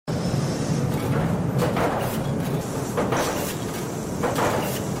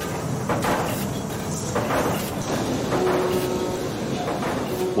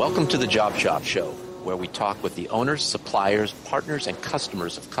Welcome to the Job Shop Show, where we talk with the owners, suppliers, partners, and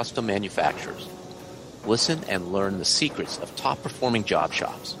customers of custom manufacturers. Listen and learn the secrets of top-performing job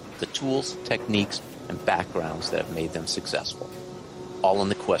shops, the tools, techniques, and backgrounds that have made them successful, all in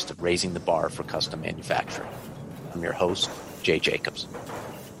the quest of raising the bar for custom manufacturing. I'm your host, Jay Jacobs.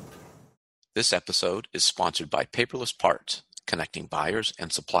 This episode is sponsored by Paperless Parts, connecting buyers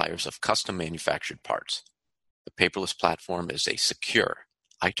and suppliers of custom manufactured parts. The Paperless platform is a secure,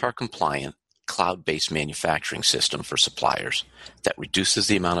 ITAR-compliant, cloud-based manufacturing system for suppliers that reduces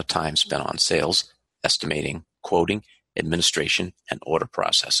the amount of time spent on sales, estimating, quoting, administration, and order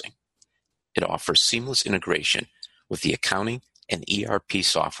processing. It offers seamless integration with the accounting and ERP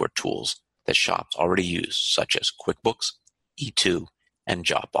software tools that shops already use, such as QuickBooks, E2, and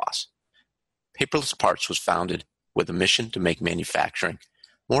JobBoss. Paperless Parts was founded with a mission to make manufacturing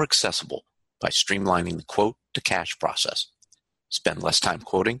more accessible by streamlining the quote-to-cash process. Spend less time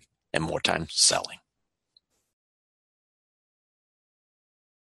quoting and more time selling.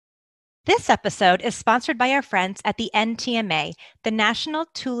 This episode is sponsored by our friends at the NTMA, the National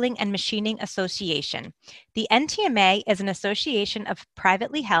Tooling and Machining Association. The NTMA is an association of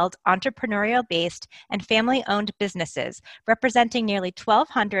privately held, entrepreneurial-based, and family-owned businesses representing nearly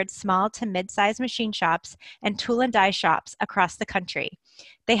 1,200 small to mid-sized machine shops and tool and die shops across the country.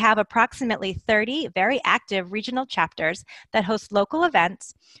 They have approximately 30 very active regional chapters that host local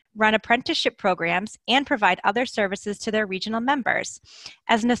events, run apprenticeship programs, and provide other services to their regional members.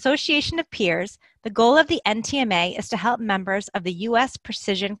 As an association of peers, the goal of the NTMA is to help members of the U.S.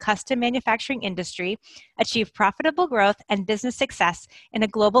 precision custom manufacturing industry achieve profitable growth and business success in a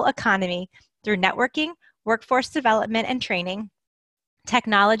global economy through networking, workforce development and training,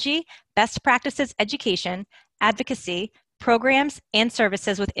 technology, best practices education, advocacy, programs, and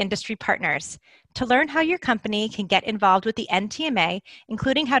services with industry partners. To learn how your company can get involved with the NTMA,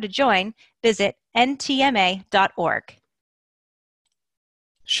 including how to join, visit ntma.org.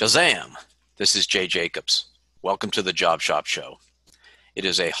 Shazam! This is Jay Jacobs. Welcome to the Job Shop Show. It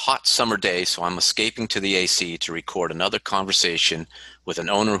is a hot summer day, so I'm escaping to the AC to record another conversation with an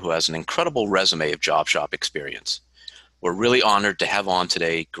owner who has an incredible resume of job shop experience. We're really honored to have on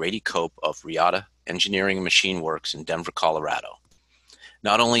today Grady Cope of Reata Engineering and Machine Works in Denver, Colorado.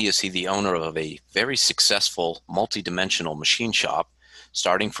 Not only is he the owner of a very successful multi-dimensional machine shop,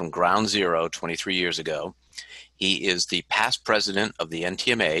 starting from ground zero 23 years ago, he is the past president of the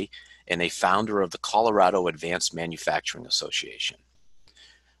NTMA and a founder of the Colorado Advanced Manufacturing Association.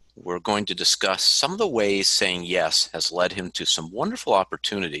 We're going to discuss some of the ways saying yes has led him to some wonderful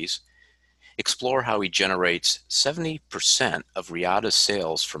opportunities, explore how he generates 70% of Reata's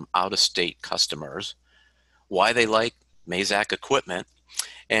sales from out-of-state customers, why they like Mazak equipment,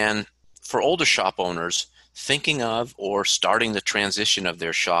 and for older shop owners thinking of or starting the transition of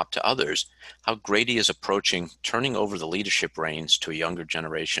their shop to others, how Grady is approaching turning over the leadership reins to a younger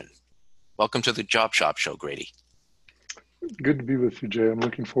generation. Welcome to the Job Shop Show, Grady. Good to be with you, Jay. I'm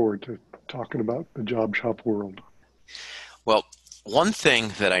looking forward to talking about the job shop world. Well, one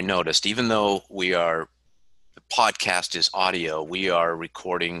thing that I noticed, even though the podcast is audio, we are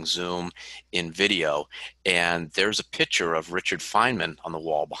recording Zoom in video, and there's a picture of Richard Feynman on the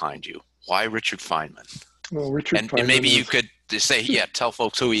wall behind you. Why Richard Feynman? Well, Feynman and maybe you could say, tell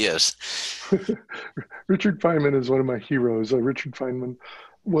folks who he is. Richard Feynman is one of my heroes. Richard Feynman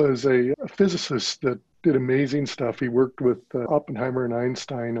was a physicist that did amazing stuff. He worked with Oppenheimer and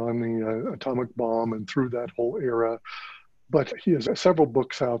Einstein on the atomic bomb and through that whole era. But he has several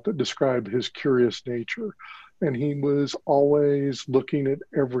books out that describe his curious nature. And he was always looking at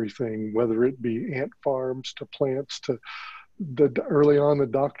everything, whether it be ant farms to plants to early on, the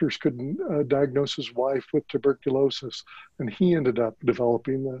doctors couldn't diagnose his wife with tuberculosis. And he ended up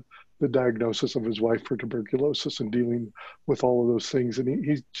developing the diagnosis of his wife for tuberculosis and dealing with all of those things. And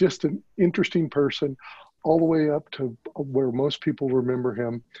he's just an interesting person all the way up to where most people remember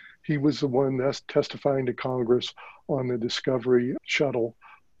him. He was the one that's testifying to Congress on the Discovery shuttle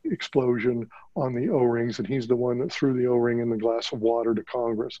explosion on the O-rings, and he's the one that threw the O-ring in the glass of water to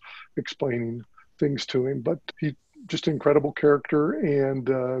Congress, explaining things to him. But he's just an incredible character, and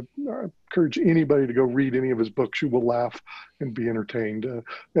I encourage anybody to go read any of his books. You will laugh and be entertained.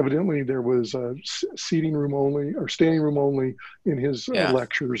 Evidently, there was standing room only in his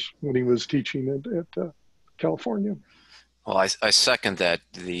lectures when he was teaching at California. Well, I second that.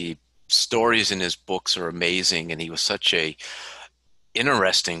 The stories in his books are amazing, and he was such a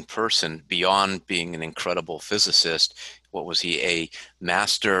interesting person beyond being an incredible physicist. What was he, a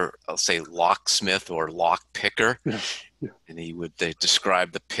master, I'll say, locksmith or lock picker? Yeah. And they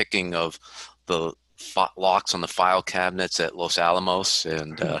describe the picking of the locks on the file cabinets at Los Alamos,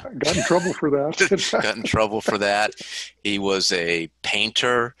 and Got in trouble for that. got in trouble for that. He was a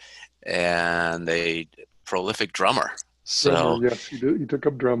painter and a prolific drummer. Drummer, So yes, he did. He took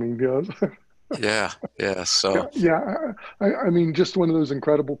up drumming. Yes. yeah, yeah. Yeah, So yeah. I mean, just one of those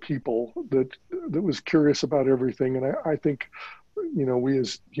incredible people that was curious about everything. And I think, we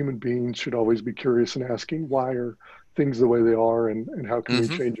as human beings should always be curious and asking why are things the way they are, and how can we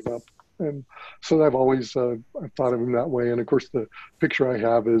hmm change them up. And so I've always I've thought of him that way. And of course, the picture I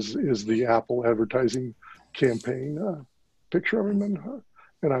have is the Apple advertising campaign picture of him,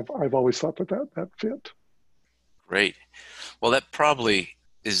 and I've always thought that fit. great. Well, that probably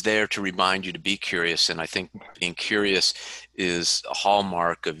is there to remind you to be curious, and I think being curious is a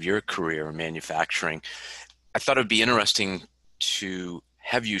hallmark of your career in manufacturing. I thought it'd be interesting to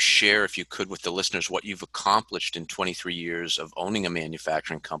have you share, if you could, with the listeners what you've accomplished in 23 years of owning a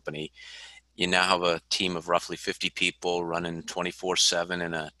manufacturing company. You now have a team of roughly 50 people running 24/7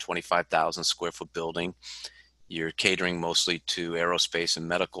 in a 25,000 square foot building. You're catering mostly to aerospace and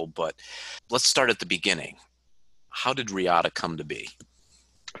medical, but let's start at the beginning. How did Reata come to be?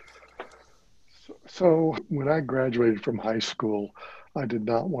 So when I graduated from high school, I did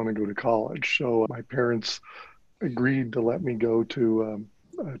not want to go to college. So my parents agreed to let me go to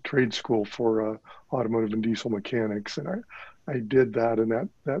a trade school for automotive and diesel mechanics, and I did that, and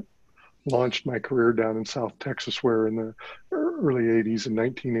that launched my career down in South Texas, where in the early '80s, in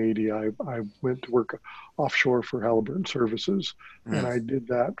 1980, I went to work offshore for Halliburton Services, and Mm, I did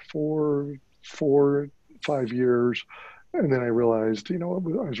that for 5 years. And then I realized, I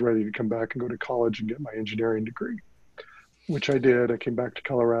was ready to come back and go to college and get my engineering degree, which I did. I came back to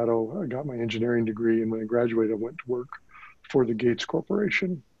Colorado, I got my engineering degree, and when I graduated, I went to work for the Gates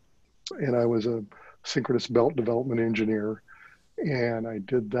Corporation, and I was a synchronous belt development engineer. And I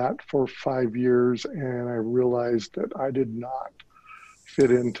did that for 5 years, and I realized that I did not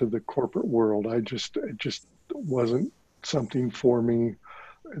fit into the corporate world. It just wasn't something for me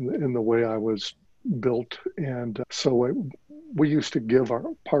in the way I was built. And we used to give our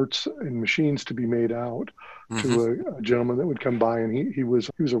parts and machines to be made out hmm to a gentleman that would come by, and he was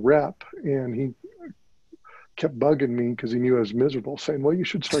a rep, and he kept bugging me because he knew I was miserable, saying, "Well, you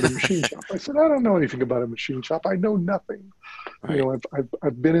should start a machine shop." I said, "I don't know anything about a machine shop. I know nothing. Right.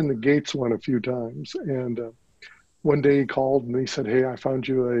 I've been in the Gates one a few times." And one day he called and he said, "Hey, I found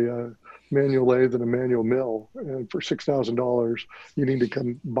you a manual lathe and a manual mill, and for $6,000, you need to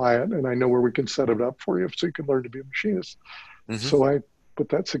come buy it, and I know where we can set it up for you so you can learn to be a machinist." hmm So I put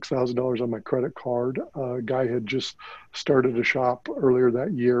that $6,000 on my credit card. A guy had just started a shop earlier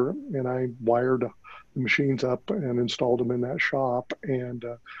that year, and I wired the machines up and installed them in that shop. And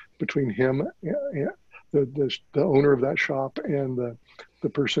between him, the owner of that shop, and the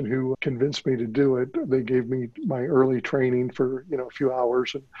person who convinced me to do it, they gave me my early training for a few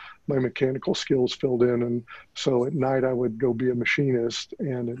hours, and my mechanical skills filled in. And so at night I would go be a machinist,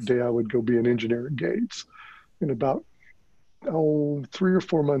 and at day I would go be an engineer at Gates. And about 3 or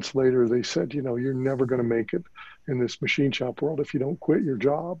 4 months later, they said, you're never going to make it in this machine shop world if you don't quit your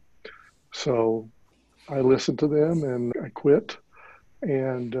job. So I listened to them and I quit.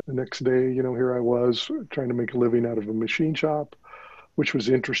 And the next day, here I was trying to make a living out of a machine shop, which was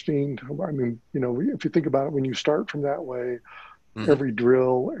interesting. I mean, if you think about it, when you start from that way, hmm every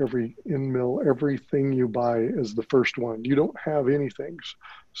drill, every end mill, everything you buy is the first one. You don't have anything.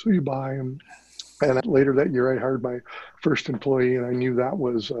 So you buy them. And later that year, I hired my first employee, and I knew that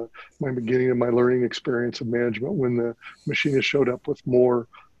was my beginning of my learning experience of management when the machinist showed up with more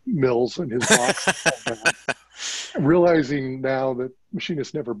mills in his box than I had. Realizing now that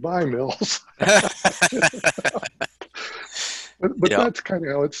machinists never buy mills, but Yeah. that's kind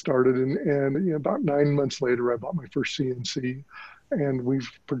of how it started. And about 9 months later, I bought my first CNC, and we've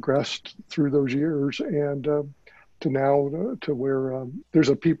progressed through those years, and to now to where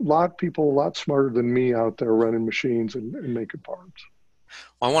there's lot of people a lot smarter than me out there running machines and making parts.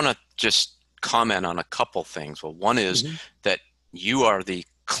 Well, I want to just comment on a couple things. Well, one is Hmm. that you are the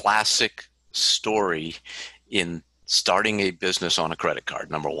classic story in starting a business on a credit card,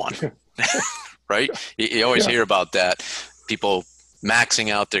 number one, right? You always Yeah, hear about that. People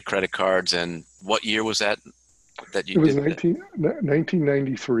maxing out their credit cards. And what year was that you it was did that?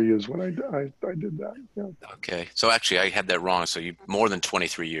 1993 is when I did that. Yeah, Okay. So actually, I had that wrong. So you more than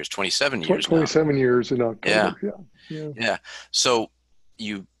 23 years, 27 years now. 27 years in Yeah. October. Yeah, yeah, Yeah. So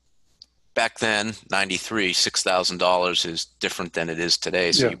you back then, 93, $6,000 is different than it is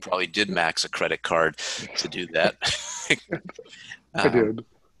today. So yeah. you probably did max a credit card to do that. I um, did.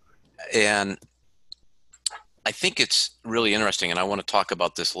 and I think it's really interesting, and I want to talk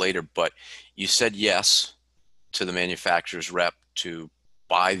about this later, but you said yes to the manufacturer's rep to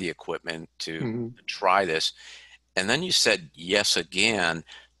buy the equipment, to Hmm. try this. And then you said yes again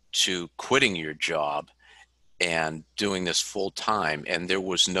to quitting your job and doing this full time. And there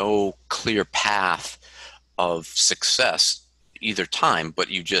was no clear path of success either time, but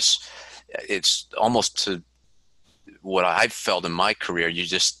it's almost to what I've felt in my career.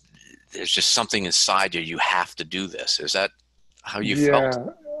 There's just something inside you. You have to do this. Is that how you felt?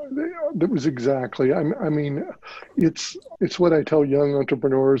 Yeah, that was exactly. I mean, it's what I tell young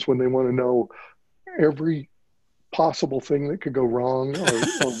entrepreneurs when they want to know every possible thing that could go wrong, or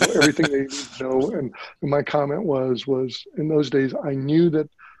everything they need to know. And my comment was in those days I knew that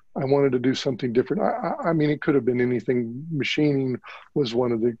I wanted to do something different. I mean, it could have been anything. Machining was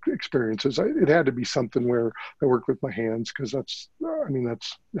one of the experiences. It had to be something where I worked with my hands, because I mean,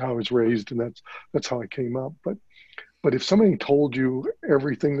 that's how I was raised, and that's how I came up. But if somebody told you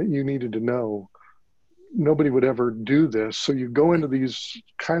everything that you needed to know, nobody would ever do this. So you go into these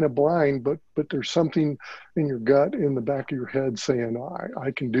kind of blind, but there's something in your gut, in the back of your head, saying,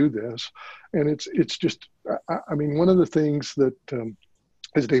 I can do this. And it's just, I mean, one of the things that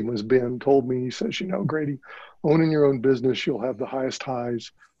his name was Ben, told me, he says, Grady, owning your own business, you'll have the highest highs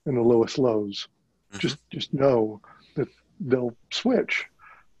and the lowest lows. Hmm. Just know that they'll switch.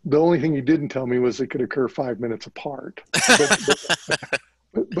 The only thing he didn't tell me was it could occur 5 minutes apart.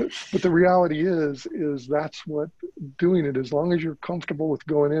 But the reality is that's what doing it. As long as you're comfortable with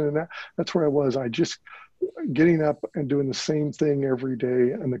going in, and that's where I was. I just getting up and doing the same thing every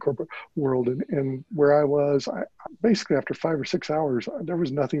day in the corporate world, and where I was, I basically, after 5 or 6 hours, there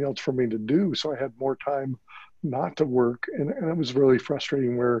was nothing else for me to do. So I had more time not to work, and it was really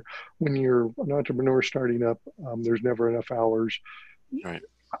frustrating. Where when you're an entrepreneur starting up, there's never enough hours. Right.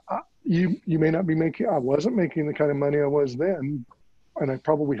 You may not be making. I wasn't making the kind of money I was then, and I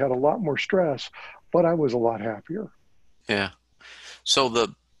probably had a lot more stress, but I was a lot happier. Yeah. So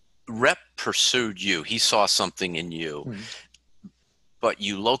the rep pursued you. He saw something in you, Mhm. but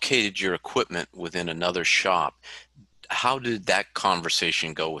you located your equipment within another shop. How did that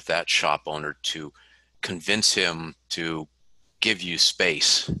conversation go with that shop owner to convince him to give you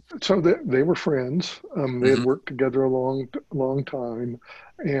space? So they were friends. They had Hmm. worked together a long time,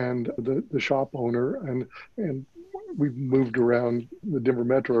 and the shop owner, and we've moved around the Denver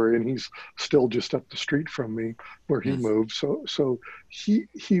metro area, and he's still just up the street from me where he moved. So if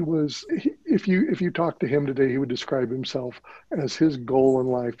you talk to him today, he would describe himself as, his goal in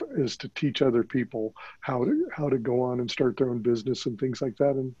life is to teach other people how to go on and start their own business and things like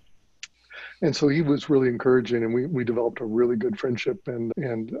that. And so he was really encouraging, and we developed a really good friendship. And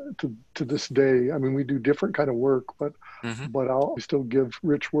to this day, I mean, we do different kind of work, Hmm. but I'll still give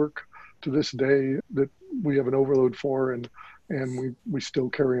Rich work to this day that we have an overload for, and we still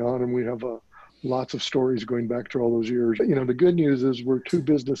carry on, and we have lots of stories going back to all those years. The good news is we're two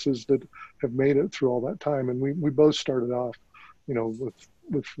businesses that have made it through all that time, and we both started off,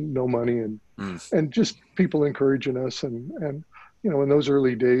 with no money, Mm. and just people encouraging us, and in those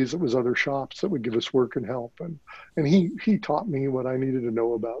early days, it was other shops that would give us work and help. And he taught me what I needed to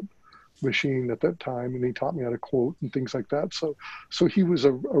know about machining at that time, and he taught me how to quote and things like that. So he was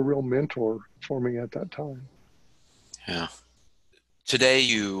a real mentor for me at that time. Yeah. Today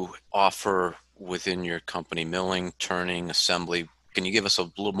you offer within your company milling, turning, assembly. Can you give us a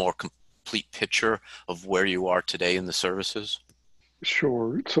little more complete picture of where you are today in the services?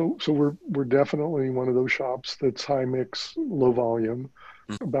 Sure. So we're definitely one of those shops that's high mix, low volume.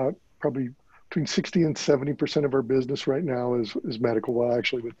 About probably between 60 and 70% of our business right now is medical. Well,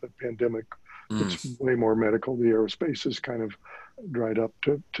 actually, with the pandemic, Mm. it's way more medical. The aerospace is kind of dried up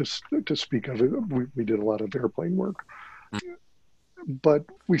to speak of it. We did a lot of airplane work, but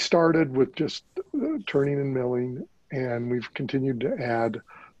we started with just turning and milling, and we've continued to add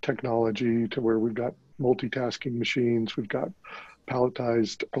technology to where we've got multitasking machines. We've got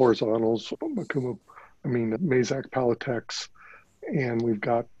palletized horizontals, Mazak Palatex, and we've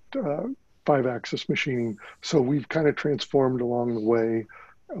got uh, 5-axis machining. So we've kind of transformed along the way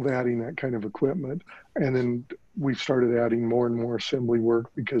of adding that kind of equipment. And then we've started adding more and more assembly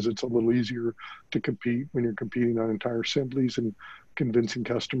work, because it's a little easier to compete when you're competing on entire assemblies, and convincing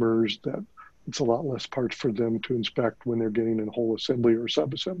customers that it's a lot less parts for them to inspect when they're getting a whole assembly or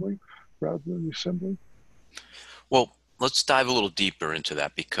sub-assembly rather than the assembly. Well, let's dive a little deeper into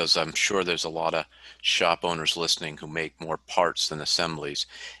that because I'm sure there's a lot of shop owners listening who make more parts than assemblies,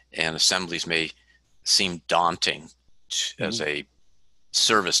 and assemblies may seem daunting as Mhm. a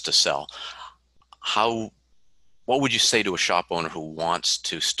service to sell. How, what would you say to a shop owner who wants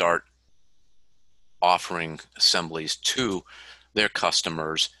to start offering assemblies to their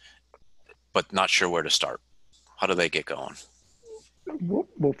customers, but not sure where to start? How do they get going?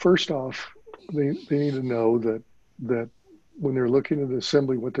 Well, first off, they need to know that when they're looking at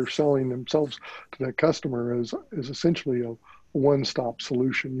assembly, what they're selling themselves to that customer is essentially a one-stop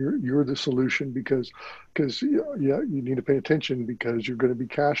solution. You're the solution because yeah, you need to pay attention because you're going to be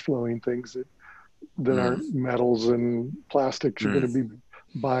cash flowing things that Mm, aren't metals and plastics. You're going mm, to be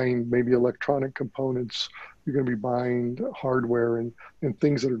buying maybe electronic components. You're going to be buying hardware and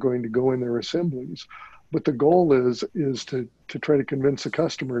things that are going to go in their assemblies. But the goal is to try to convince the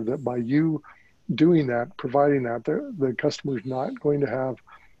customer that by you doing that, providing that, the customer is not going to have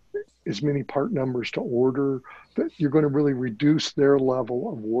as many part numbers to order, that you're going to really reduce their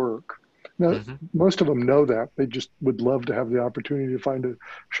level of work. Now, hmm most of them know that. They just would love to have the opportunity to find a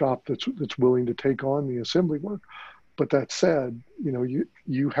shop that's willing to take on the assembly work. But that said,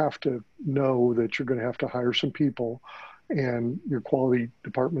 you have to know that you're going to have to hire some people, and your quality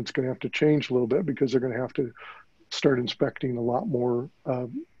department's going to have to change a little bit because they're going to have to start inspecting a lot more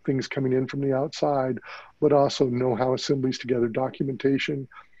things coming in from the outside, but also know how assemblies together. Documentation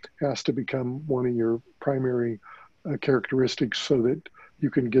has to become one of your primary characteristics so that you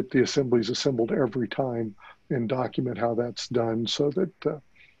can get the assemblies assembled every time and document how that's done so that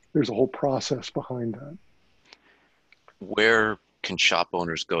there's a whole process behind that. Where can shop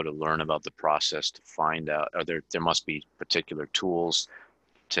owners go to learn about the process to find out? There must be particular tools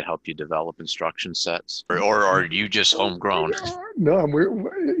to help you develop instruction sets, or are you just homegrown? No,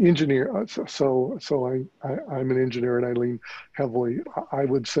 we're engineer. I'm an engineer and I lean heavily. I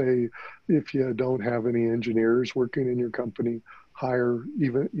would say if you don't have any engineers working in your company, hire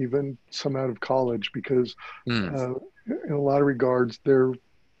even some out of college because Mm, uh, in a lot of regards they're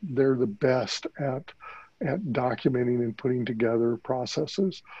the best at documenting and putting together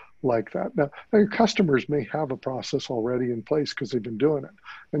processes like that. Now your customers may have a process already in place because they've been doing it,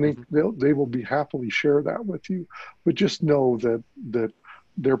 and mhm, they will be happily share that with you. But just know that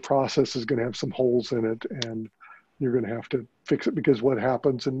their process is going to have some holes in it, and you're going to have to fix it because what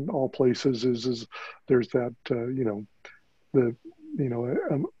happens in all places is there's that the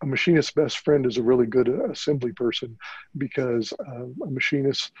a machinist's best friend is a really good assembly person because a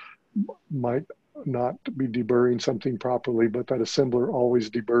machinist might not be deburring something properly, but that assembler always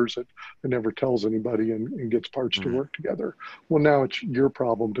deburs it and never tells anybody and gets parts to mm. work together. Well, now it's your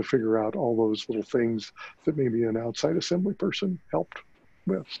problem to figure out all those little things that maybe an outside assembly person helped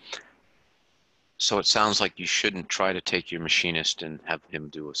with. So it sounds like you shouldn't try to take your machinist and have him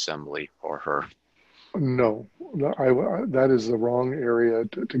do assembly or her. No, that is the wrong area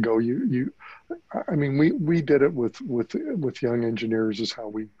to go. I mean, we did it with young engineers is how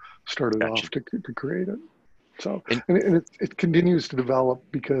we started Gotcha. off to create it. So, And and it continues to develop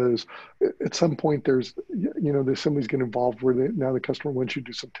because at some point the assembly's get involved where now the customer wants you to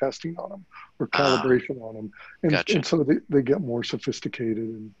do some testing on them or ah, calibration on them. And gotcha. so they get more sophisticated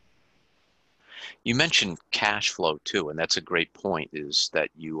and You mentioned cash flow too, and that's a great point, is that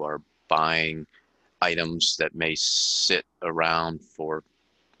you are buying items that may sit around for,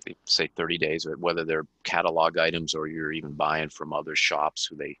 say, 30 days, whether they're catalog items or you're even buying from other shops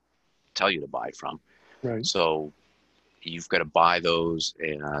who they tell you to buy from. right, So you've got to buy those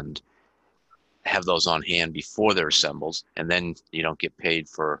and have those on hand before they're assembled, and then you don't get paid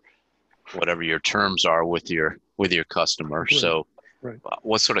for whatever your terms are with your customer. right, So right.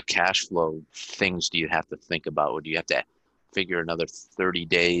 what sort of cash flow things do you have to think about? Or do you have to figure another 30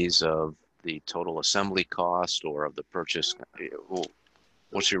 days of the total assembly cost or of the purchase?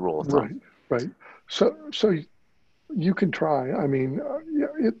 What's your rule of thumb? Right, right. So you can try. I mean,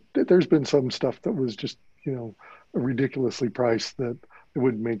 yeah, there's been some stuff that was just, ridiculously priced that it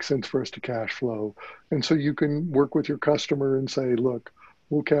wouldn't make sense for us to cash flow. And so you can work with your customer and say, look,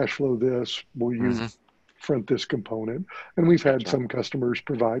 we'll cash flow this. Will you Mm-hmm. front this component? And we've had Gotcha. some customers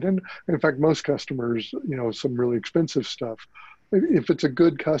provide, and in fact, most customers, some really expensive stuff. If it's a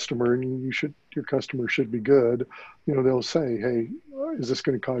good customer and your customer should be good, they'll say, hey, is this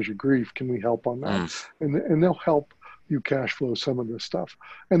going to cause you grief? Can we help on that? Mm, And they'll help you cash flow some of this stuff.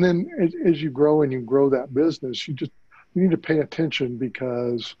 And then as you grow and you grow that business, you need to pay attention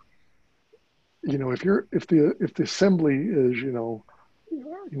because if the assembly is you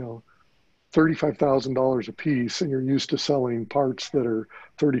know $35,000 a piece and you're used to selling parts that are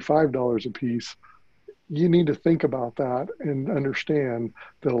 $35 a piece, you need to think about that and understand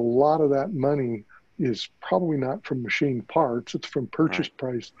that a lot of that money is probably not from machine parts, it's from purchase right.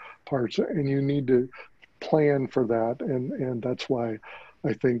 price parts, and you need to plan for that. And that's why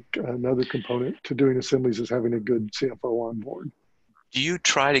I think another component to doing assemblies is having a good CFO on board. Do you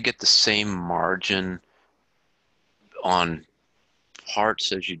try to get the same margin on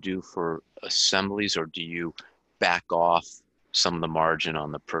parts as you do for assemblies, or do you back off some of the margin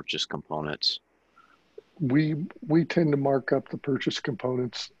on the purchase components? We tend to mark up the purchase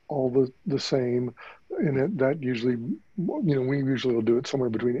components all the same, and that usually, we usually will do it somewhere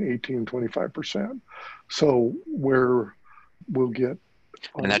between 18 and 25%. So where we'll get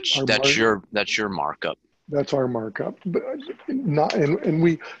And our that's your markup. that's our markup, but not, and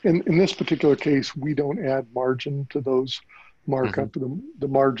we, in this particular case, we don't add margin to those Hmm. markup. The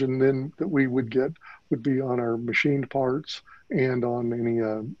margin then that we would get would be on our machined parts and on any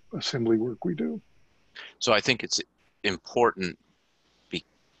assembly work we do. So I think it's important be,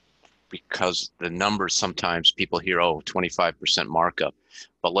 because the numbers sometimes people hear, oh, 25% markup.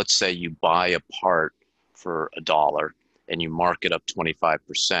 But let's say you buy a part for $1 and you mark it up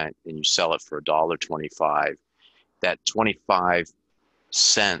 25% and you sell it for $1.25. That 25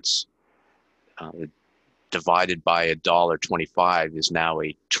 cents divided by $1.25 is now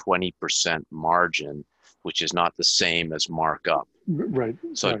a 20% margin, which is not the same as markup. Right,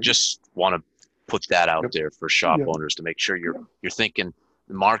 So I right. just want to put that out Yep, there for shop yep, owners to make sure yep. you're thinking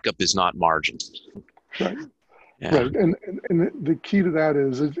markup is not margin. Right, Yeah. right. And the key to that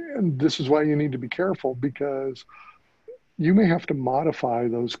is, and this is why you need to be careful, because you may have to modify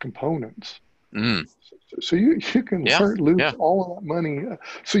those components. Mm. So you can Yeah. lose Yeah. all of that money.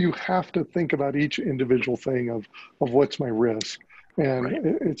 So you have to think about each individual thing of what's my risk. And Right.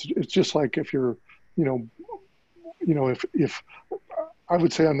 it's just like if you're, you know, if I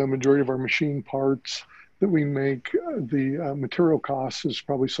would say on the majority of our machine parts that we make, the material cost is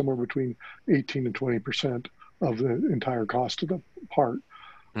probably somewhere between 18 and 20% of the entire cost of the part.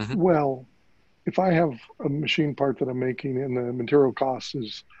 Hmm. Well, if I have a machine part that I'm making and the material cost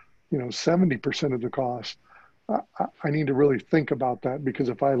is, 70% of the cost, I need to really think about that, because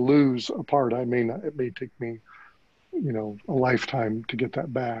if I lose a part, I may not, it may take me, a lifetime to get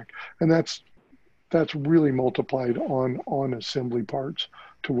that back. And that's really multiplied on assembly parts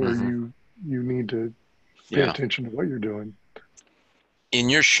to where Hmm. you need to pay Yeah. attention to what you're doing. In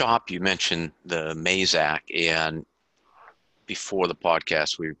your shop, you mentioned the Mazak, and before the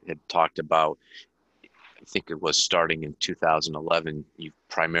podcast, we had talked about, I think it was starting in 2011, you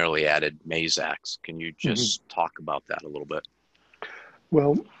primarily added Mazaks. Can you Mhm. just talk about that a little bit?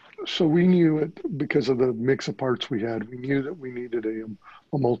 Well, so we knew it because of the mix of parts we had. We knew that we needed a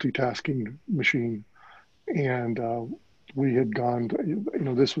multitasking machine, and we had gone.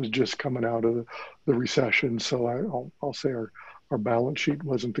 This was just coming out of the recession, so I'll say our balance sheet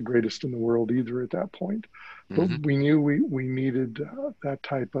wasn't the greatest in the world either at that point. But Hmm. we knew we needed that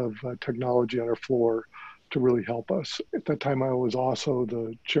type of technology on our floor to really help us. At that time, I was also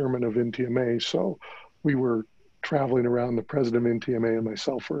the chairman of NTMA, so we were traveling around. The president of NTMA and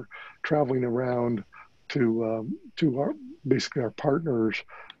myself were traveling around to our basically our partners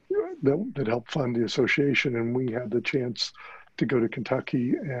that helped fund the association, and we had the chance to go to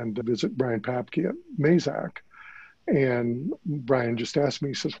Kentucky and visit Brian Papke at Mazak. And Brian just asked me,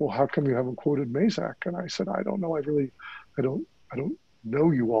 he says, "Well, how come you haven't quoted Mazak?" And I said, "I don't know. I don't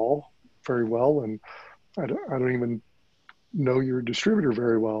know you all very well, and I don't even know your distributor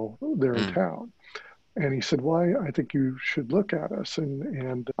very well there in Mm. town." And he said, "Why? I think you should look at us."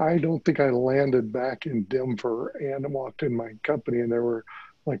 And I don't think I landed back in Denver and walked in my company, and there were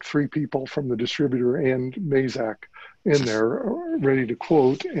like three people from the distributor and Mazak in there ready to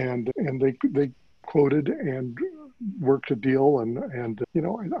quote, and they quoted and worked a deal, and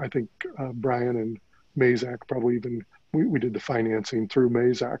I think Brian and Mazak probably even we did the financing through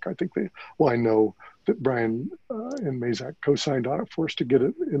Mazak. I think I know that Brian and Mazak co-signed on it for us to get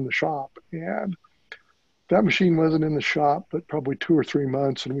it in the shop, and that machine wasn't in the shop, but probably 2 or 3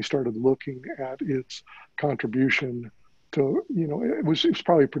 months, and we started looking at its contribution to, it was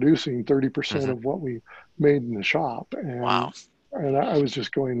probably producing 30% Hmm. of what we made in the shop. Wow. And I was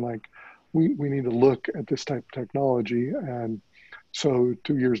just going like, we need to look at this type of technology. And so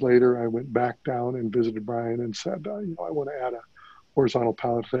 2 years later, I went back down and visited Brian and said, I want to add a horizontal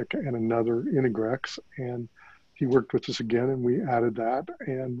pallet thick and another Integrex. And he worked with us again, and we added that.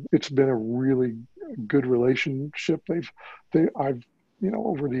 And it's been a really good relationship. I've,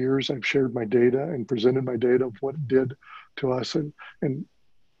 over the years, I've shared my data and presented my data of what it did to us. And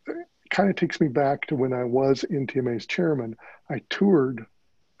it kind of takes me back to when I was NTMA's chairman. I toured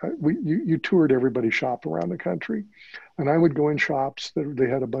you toured everybody's shop around the country, and I would go in shops that they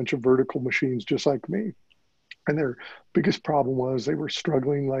had a bunch of vertical machines just like me, and their biggest problem was they were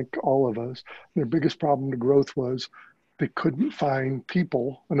struggling like all of us. Their biggest problem to growth was they couldn't find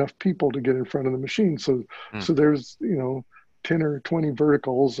enough people to get in front of the machine. So Mm. so there's 10 or 20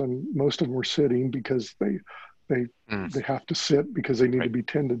 verticals, and most of them were sitting because they Mm, they have to sit because they need to right. be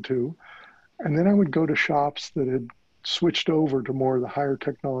tended to. And then I would go to shops that had switched over to more of the higher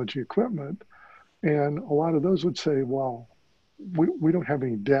technology equipment. And a lot of those would say, well, we don't have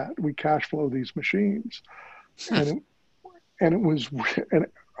any debt. We cash flow these machines. Hmm. And and it was, and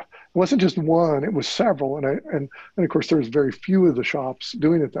it wasn't just one, it was several. And of course, there's very few of the shops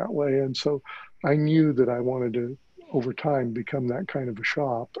doing it that way. And so I knew that I wanted to, over time, become that kind of a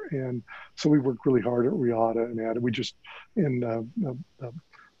shop. And so we worked really hard at Reata and added, we just, in the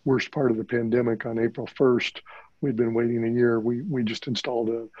worst part of the pandemic on April 1st, we'd been waiting a year. We just installed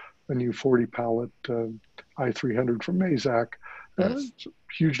a new 40 pallet I300 from Mazak. Mm.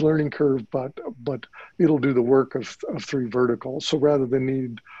 Huge learning curve, but it'll do the work of three verticals. So rather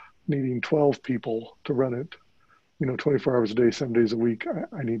than needing 12 people to run it, 24 hours a day, 7 days a week,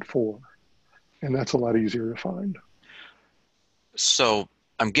 I need four. And that's a lot easier to find. So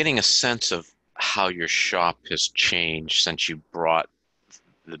I'm getting a sense of how your shop has changed since you brought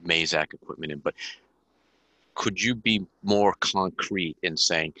the Mazak equipment in, but could you be more concrete in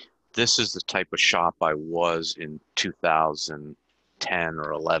saying this is the type of shop I was in 2010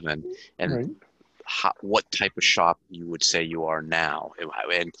 or 11, and Right. what type of shop you would say you are now,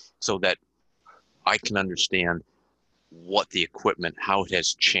 and so that I can understand what the equipment, how it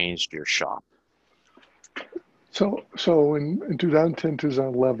has changed your shop. So in 2010,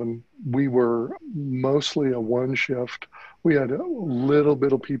 2011, we were mostly a one shift. We had a little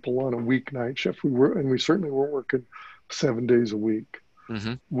bit of people on a weeknight shift. And we certainly weren't working 7 days a week.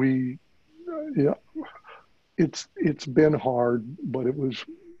 Hmm. We, yeah, it's been hard, but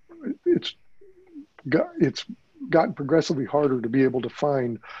it's it's gotten progressively harder to be able to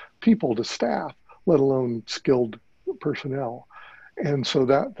find people to staff, let alone skilled personnel. And so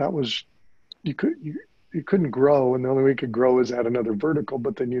that was, you could you couldn't grow, and the only way you could grow is add another vertical,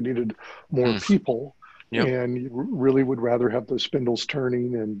 but then you needed more Mm. people, Yep. and you really would rather have those spindles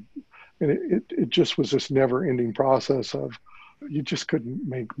turning, and it just was this never ending process of, you just couldn't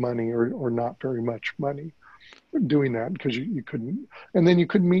make money, or not very much money doing that, because you couldn't, and then you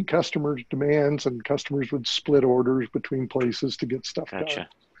couldn't meet customers' demands, and customers would split orders between places to get stuff done. Gotcha.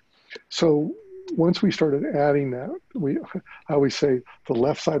 So once we started adding that, I always say the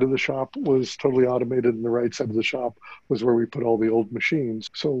left side of the shop was totally automated, and the right side of the shop was where we put all the old machines.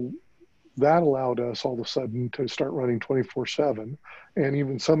 So that allowed us all of a sudden to start running 24/7, and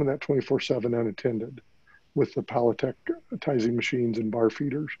even some of that 24/7 unattended with the palletizing machines and bar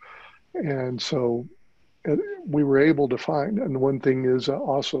feeders. And so we were able to find, and one thing is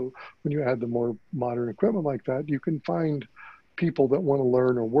also, when you add the more modern equipment like that, you can find people that want to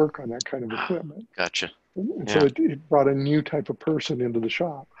learn or work on that kind of equipment. Gotcha. And so Yeah. it brought a new type of person into the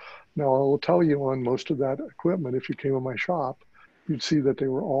shop. Now, I will tell you, on most of that equipment, if you came in my shop, you'd see that they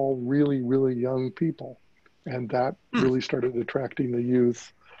were all really, really young people. And that Hmm. really started attracting the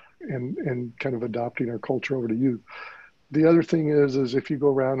youth, and kind of adopting our culture over to youth. The other thing is if you go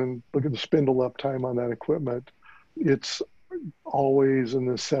around and look at the spindle uptime on that equipment, it's always in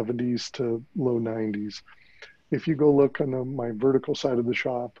the 70s to low 90s. If you go look on my vertical side of the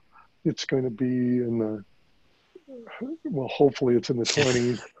shop, it's going to be in the, well, hopefully it's in the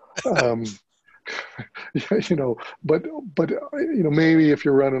 20s. Um, you know, but maybe if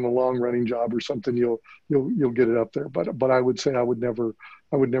you're running a long running job or something, you'll get it up there. But I would say I would never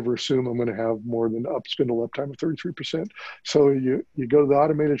assume I'm going to have more than spindle uptime of 33%. So you go to the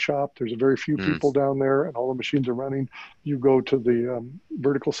automated shop. There's a very few Mm. people down there, and all the machines are running. You go to the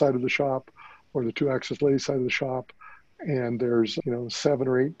vertical side of the shop, or the two-axis lathe side of the shop, and there's 7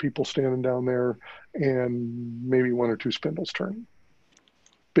 or 8 people standing down there, and maybe one or two spindles turning.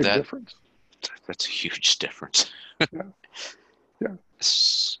 Big That difference. that's a huge difference. Yeah, yeah.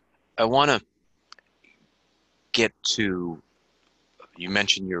 I want to get to, you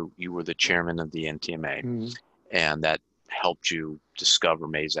mentioned you were the chairman of the NTMA, Mm. and that helped you discover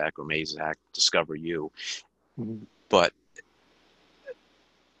Mazak, or Mazak discover you. Mm. But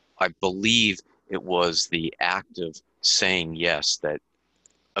I believe it was the act of saying yes that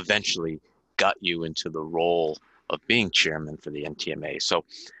eventually got you into the role of being chairman for the NTMA. So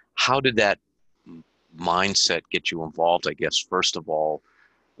how did that mindset get you involved, I guess, first of all,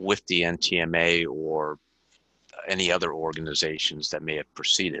 with the NTMA or any other organizations that may have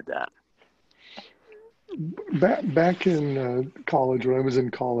preceded that? Back in college, when I was in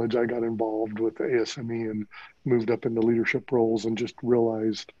college, I got involved with the ASME and moved up into leadership roles, and just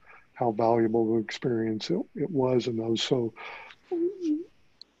realized how valuable the experience it was in those. So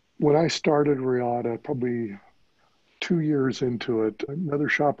when I started Reata, probably 2 years into it, another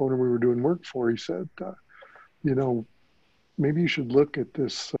shop owner we were doing work for, he said, you know, maybe you should look at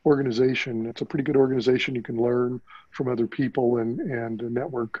this organization. It's a pretty good organization. You can learn from other people and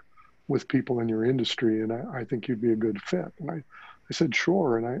network with people in your industry. And I think you'd be a good fit. And I said,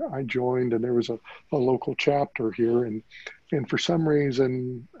 sure. And I joined, and there was a local chapter here. And for some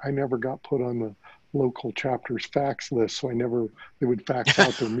reason, I never got put on the local chapter's fax list. So they would fax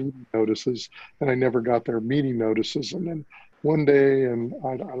out their meeting notices, and I never got their meeting notices. And then one day, and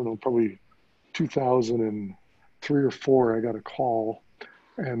I don't know, probably 2003 or four, I got a call,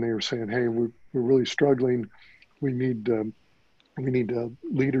 and they were saying, "Hey, we're really struggling. We need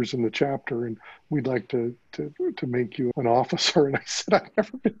leaders in the chapter, and we'd like to make you an officer." And I said, "I've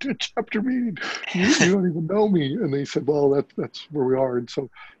never been to a chapter meeting. You don't even know me." And they said, "Well, that's where we are." And so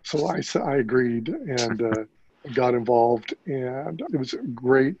I agreed and got involved, and it was a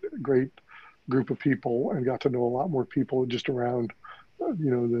great group of people, and got to know a lot more people just around,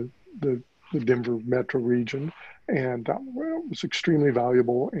 the Denver metro region, and it was extremely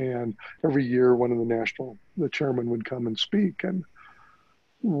valuable. And every year, one of the chairman would come and speak, and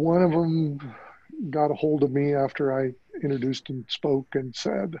one of them got a hold of me after I introduced and spoke and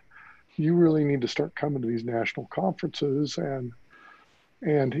said, "You really need to start coming to these national conferences." And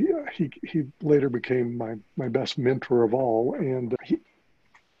he later became my best mentor of all. And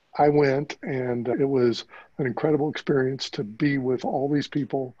I went, and it was an incredible experience to be with all these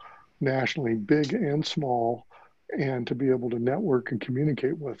people nationally, big and small, and to be able to network and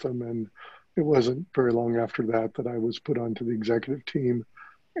communicate with them. And it wasn't very long after that I was put onto the executive team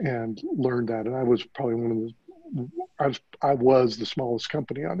and learned that. And I was probably I was the smallest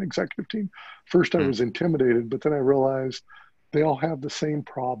company on the executive team. First, I was intimidated, but then I realized they all have the same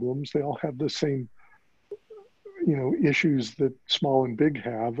problems. They all have the same issues that small and big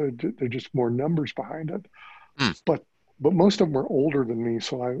have. They're just more numbers behind it. Mm. But most of them were older than me,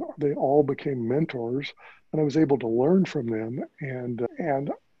 so they all became mentors, and I was able to learn from them, and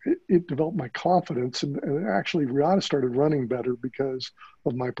it developed my confidence. And actually, Reata started running better because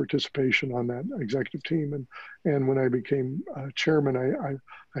of my participation on that executive team. And when I became chairman,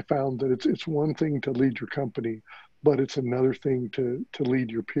 I found that it's one thing to lead your company, but it's another thing to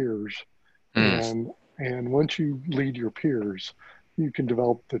lead your peers. Mm. And once you lead your peers, you can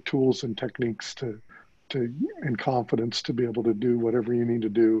develop the tools and techniques and confidence to be able to do whatever you need to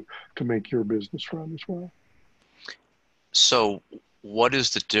do to make your business run as well. So what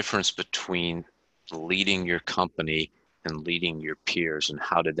is the difference between leading your company and leading your peers, and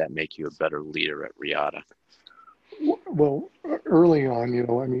how did that make you a better leader at Reata? Well, early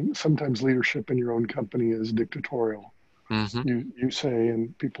on, sometimes leadership in your own company is dictatorial. Mm-hmm. You say,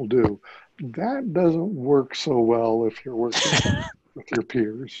 and people do. That doesn't work so well if you're working with your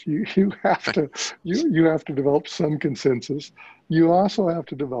peers. You have to develop some consensus. You also have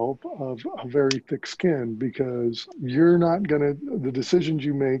to develop a very thick skin, because you're not the decisions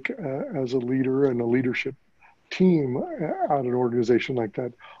you make as a leader and a leadership team out an organization like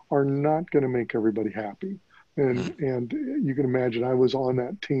that are not going to make everybody happy. And you can imagine, I was on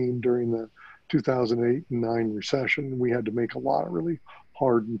that team during the 2008 and 9 recession. We had to make a lot of really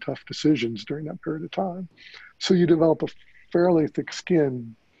hard and tough decisions during that period of time. So you develop a fairly thick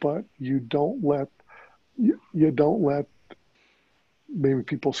skin, but you don't let maybe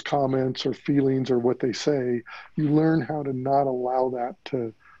people's comments or feelings or what they say. You learn how to not allow that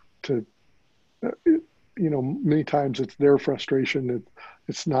to many times it's their frustration.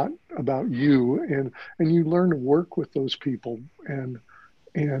 It's not about you, and you learn to work with those people and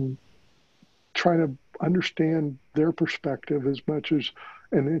try to understand their perspective as much as,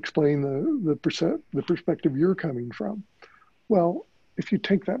 and explain the perspective you're coming from. Well, if you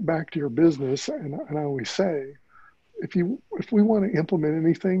take that back to your business, and I always say, if we want to implement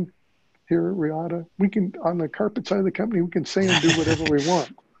anything here at Reata, we can, on the carpet side of the company, we can say and do whatever we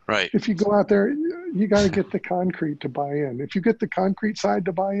want. Right. If you go out there, you got to get the concrete to buy in. If you get the concrete side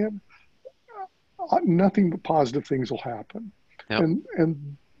to buy in, nothing but positive things will happen. Yep.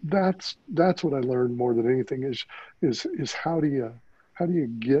 And that's what I learned more than anything is how do you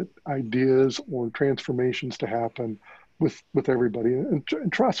get ideas or transformations to happen with everybody. And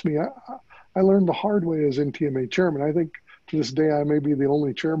trust me, I learned the hard way as NTMA chairman. I think to this day, I may be the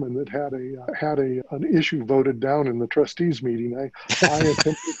only chairman that had an issue voted down in the trustees meeting.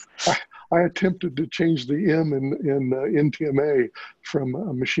 I attempted to change the M in NTMA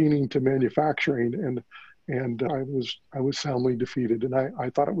from machining to manufacturing, and I was soundly defeated. And I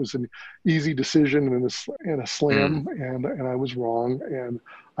thought it was an easy decision and a slam, and I was wrong, and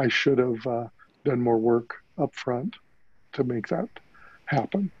I should have done more work up front to make that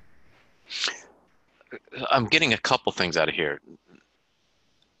happen. I'm getting a couple things out of here.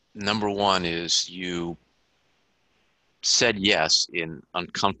 Number one is you said yes in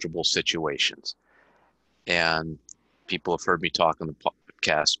uncomfortable situations. And people have heard me talk on the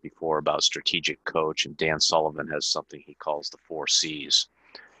podcast before about strategic coach, and Dan Sullivan has something he calls the 4 C's,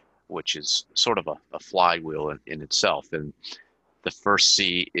 which is sort of a flywheel in itself. And the first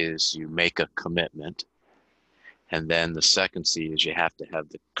C is you make a commitment. And then the second C is you have to have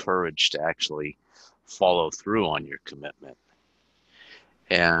the courage to actually follow through on your commitment.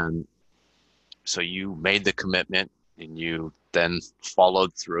 And so you made the commitment and you then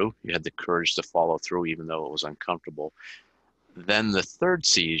followed through. You had the courage to follow through, even though it was uncomfortable. Then the third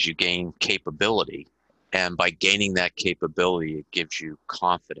C is you gain capability. And by gaining that capability, it gives you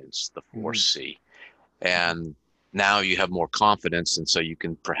confidence, the 4C. And now you have more confidence. And so you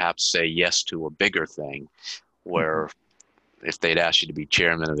can perhaps say yes to a bigger thing, where if they'd asked you to be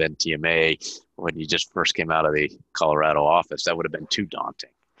chairman of NTMA when you just first came out of the Colorado office, that would have been too daunting.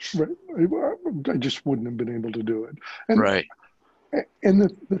 Right. I just wouldn't have been able to do it. And, right. And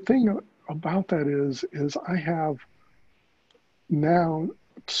the thing about that is I have now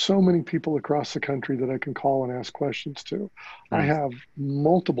so many people across the country that I can call and ask questions to. I have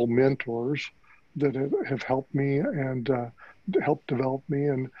multiple mentors that have helped me and helped develop me.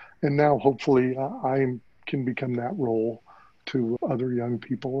 And now hopefully I can become that role to other young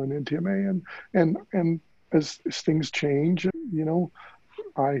people in NTMA. And as things change, you know,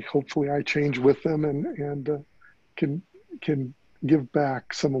 hopefully I change with them and can give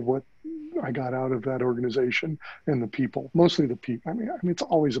back some of what I got out of that organization and the people, mostly the people. I mean, it's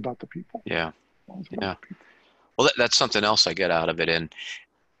always about the people. Yeah. Yeah. Well, that's something else I get out of it. And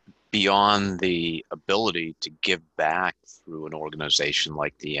beyond the ability to give back through an organization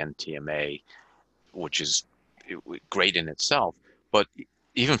like the NTMA, which is great in itself, but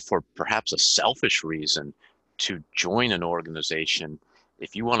even for perhaps a selfish reason, to join an organization,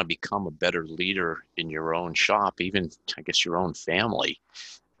 if you want to become a better leader in your own shop, even I guess your own family,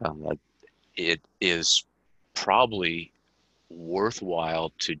 it is probably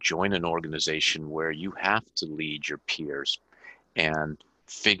worthwhile to join an organization where you have to lead your peers and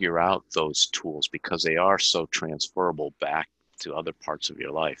figure out those tools, because they are so transferable back to other parts of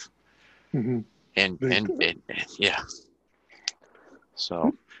your life. And yeah.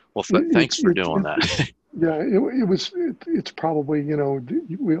 So, well, thanks for doing that. Yeah, it's probably, you know,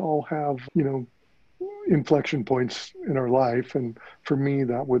 we all have, you know, inflection points in our life. And for me,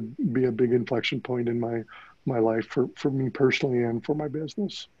 that would be a big inflection point in my life for me personally and for my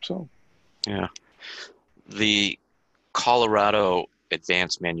business. So, yeah. The Colorado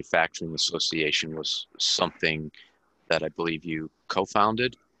Advanced Manufacturing Association was something that I believe you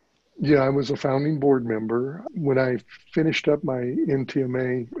co-founded. Yeah, I was a founding board member. When I finished up my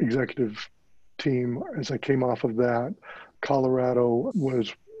NTMA executive team, as I came off of that, Colorado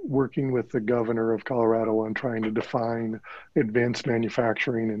was working with the governor of Colorado on trying to define advanced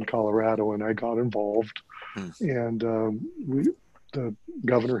manufacturing in Colorado, and I got involved. And the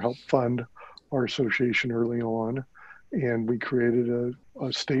governor helped fund our association early on, and we created a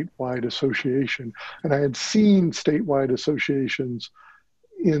statewide association. And I had seen statewide associations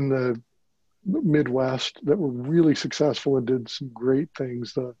in the Midwest that were really successful and did some great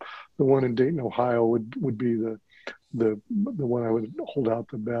things. The one in Dayton, Ohio would be the one I would hold out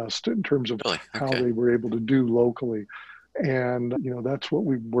the best in terms of how they were able to do locally. And, you know, that's what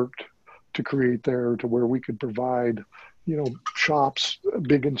we worked to create there, to where we could provide, you know, shops,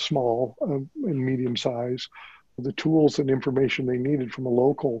 big and small and medium size, the tools and information they needed from a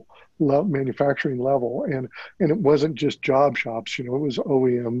local manufacturing level. And it wasn't just job shops, you know, it was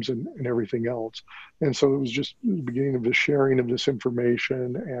OEMs and everything else. And so it was just the beginning of the sharing of this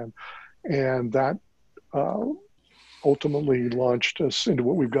information, and that ultimately launched us into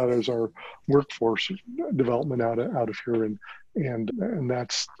what we've got as our workforce development out of here. And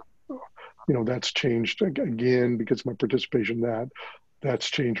that's, you know, that's changed again because of my participation in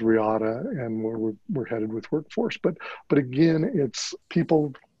that's changed Reata and where we're headed with workforce. But again, it's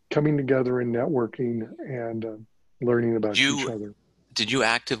people coming together and networking and learning about each other. Did you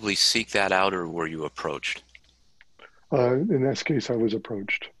actively seek that out, or were you approached? In this case, I was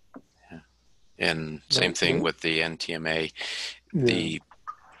approached. Yeah. And same thing with the NTMA. Yeah.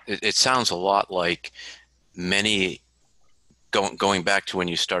 It sounds a lot like many, going back to when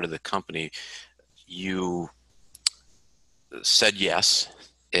you started the company, you said yes.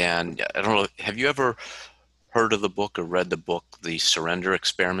 And I don't know, have you ever heard of the book or read the book, The Surrender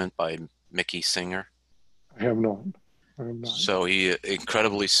Experiment by Mickey Singer? I have not. So he,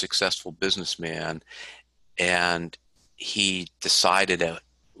 incredibly successful businessman, and he decided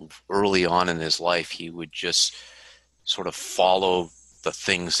early on in his life he would just sort of follow the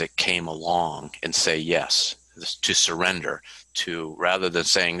things that came along and say yes. to surrender, to rather than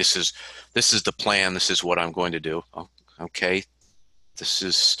saying this is the plan, this is what I'm going to do. Okay, this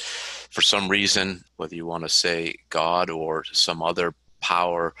is for some reason, whether you want to say God or some other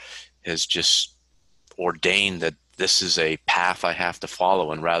power has just ordained that this is a path I have to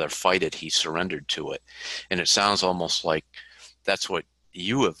follow, and rather fight it, he surrendered to it. And it sounds almost like that's what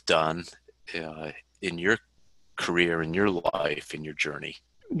you have done in your career, in your life, in your journey.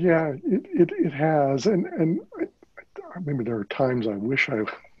 Yeah, it has, and maybe there are times I wish I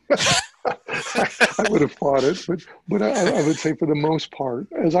would have fought it, but I would say for the most part,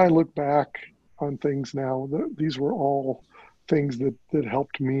 as I look back on things now, these were all things that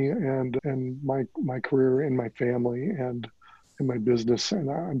helped me and my career and my family and my business, and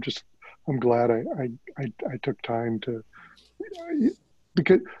I'm glad I took time to,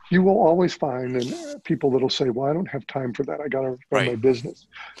 because you will always find and people that'll say, well, I don't have time for that, I got to run my Right. business.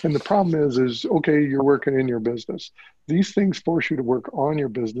 And the problem is okay, you're working in your business, these things force you to work on your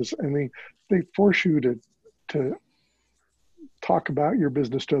business, and they force you to talk about your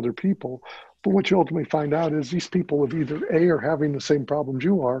business to other people. But what you ultimately find out is these people have either A, are having the same problems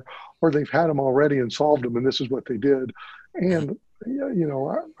you are, or they've had them already and solved them, and this is what they did. Mhm. And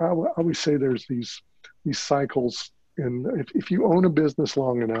I always say there's these cycles, and if you own a business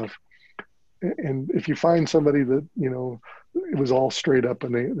long enough, and if you find somebody that it was all straight up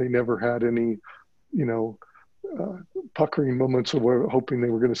and they never had any you know uh, puckering moments of hoping they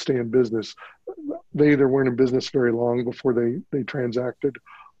were going to stay in business, they either weren't in business very long before they transacted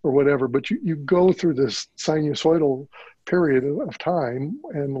or whatever. But you go through this sinusoidal period of time,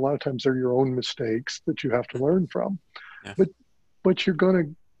 and a lot of times they're your own mistakes that you have to learn from. Yeah. But you're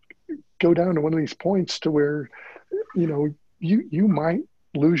going to go down to one of these points to where you might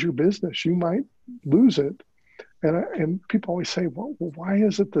lose your business, you might lose it. And people always say, well, why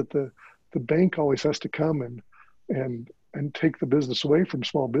is it that the bank always has to come and take the business away from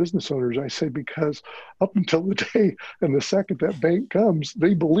small business owners? I say, because up until the day and the second that bank comes,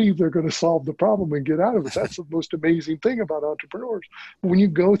 they believe they're going to solve the problem and get out of it. That's the most amazing thing about entrepreneurs. When you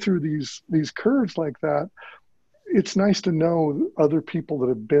go through these curves like that, it's nice to know other people that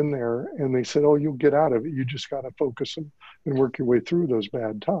have been there and they said, oh, you'll get out of it. You just got to focus and work your way through those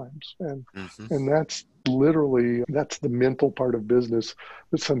bad times. Hmm. And that's the mental part of business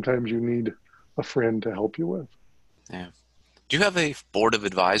that sometimes you need a friend to help you with. Yeah. Do you have a board of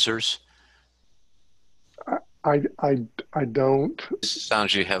advisors? I don't. It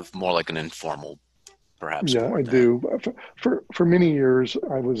sounds you have more like an informal, perhaps, Yeah, I board then. do. For many years,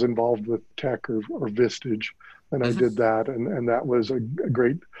 I was involved with tech or Vistage, and I Hmm. did that, and that was a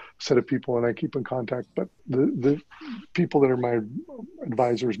great set of people, and I keep in contact. But the people that are my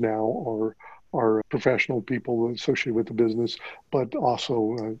advisors now are professional people associated with the business, but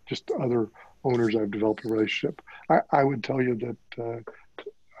also just other owners I've developed a relationship. I would tell you that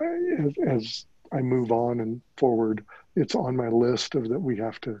as I move on and forward, it's on my list of that we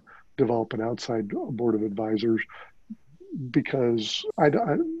have to develop an outside board of advisors, because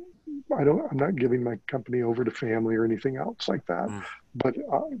I'm not giving my company over to family or anything else like that. Mm. But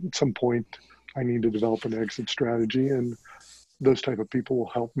at some point, I need to develop an exit strategy, and those type of people will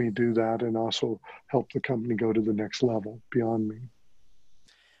help me do that, and also help the company go to the next level beyond me.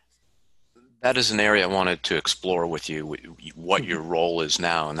 That is an area I wanted to explore with you, what Mhm. your role is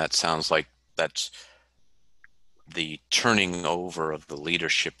now, and that sounds like that's the turning over of the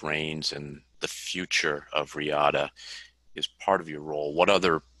leadership reins and the future of Reata is part of your role. What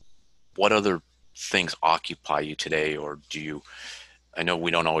other things occupy you today, or do you? I know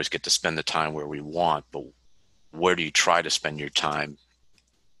we don't always get to spend the time where we want, but where do you try to spend your time?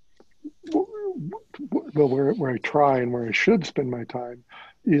 Well, where I try and where I should spend my time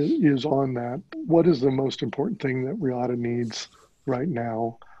is on that. What is the most important thing that Riata needs right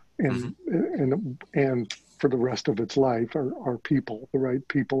now, Hmm. and for the rest of its life are people, the right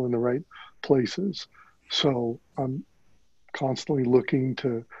people in the right places. So I'm constantly looking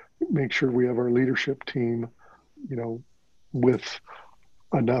to make sure we have our leadership team, you know, with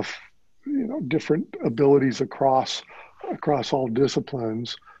enough, different abilities across all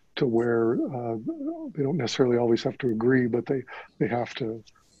disciplines, to where they don't necessarily always have to agree, but they have to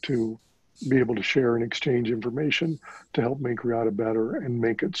be able to share and exchange information to help make Riata better, and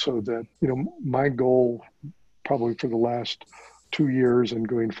make it so that, my goal probably for the last 2 years and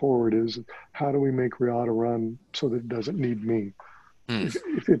going forward is, how do we make Riata run so that it doesn't need me? Hmm.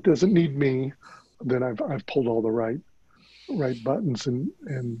 If it doesn't need me, then I've pulled all the right buttons and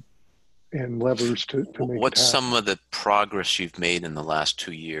levers to make it What's some happen. of the progress you've made in the last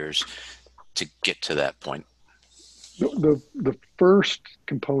 2 years to get to that point? The first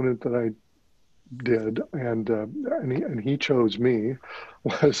component that I did, and he chose me,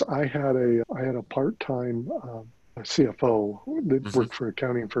 was I had a part-time CFO that Hmm. worked for an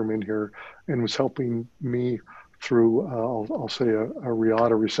accounting firm in here and was helping me through I'll say a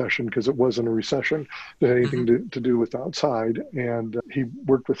Reata recession, because it wasn't a recession that had Hmm. anything to do with outside. And he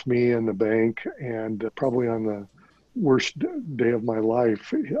worked with me in the bank, and probably on the worst day of my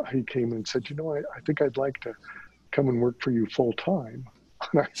life, he came and said, I think I'd like to come and work for you full time.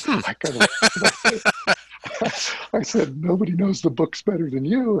 And Hmm. I kind of laughed. I said, nobody knows the books better than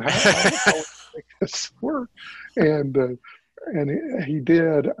you. How would you make this work? And he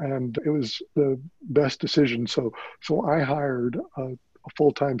did, and it was the best decision. So I hired a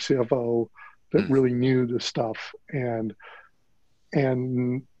full-time CFO that Hmm. really knew the stuff, and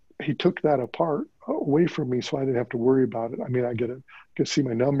he took that apart away from me, so I didn't have to worry about it. I mean, I get to see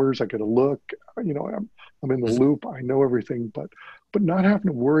my numbers, I get to look, I'm in the Hmm. loop, I know everything, but not having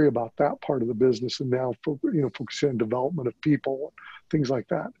to worry about that part of the business, and now focusing on development of people, things like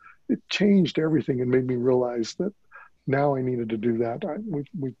that. It changed everything and made me realize that now I needed to do that.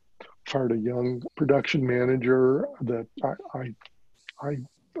 We fired a young production manager that I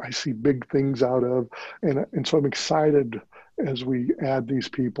I see big things out of, and so I'm excited as we add these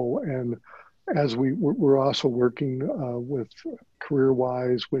people, and as we're also working with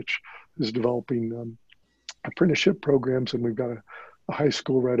CareerWise, which is developing apprenticeship programs, and we've got a high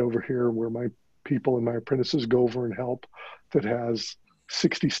school right over here where my people and my apprentices go over and help, that has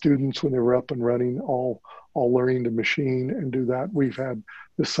 60 students when they were up and running, all learning to machine and do that. We've had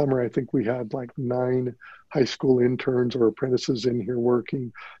this summer, I think we had like 9 high school interns or apprentices in here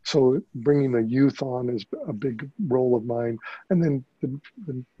working. So bringing the youth on is a big role of mine. And then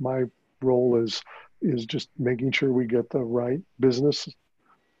my role is just making sure we get the right business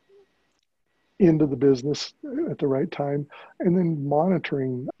into the business at the right time, and then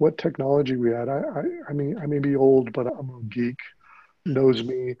monitoring what technology we had. I mean, I may be old, but I'm a geek. Knows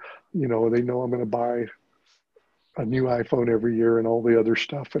me, they know I'm going to buy a new iPhone every year and all the other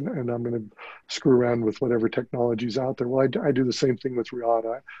stuff, and I'm going to screw around with whatever technology's out there. Well, I do the same thing with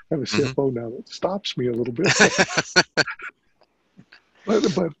Reata. I have a Hmm. CFO now that stops me a little bit,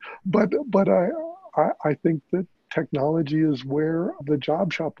 but I think that technology is where the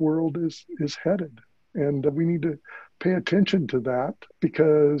job shop world is headed, and we need to pay attention to that,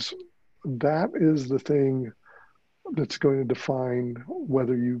 because that is the thing that's going to define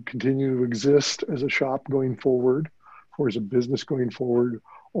whether you continue to exist as a shop going forward, or as a business going forward,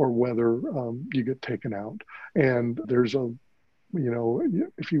 or whether you get taken out. And there's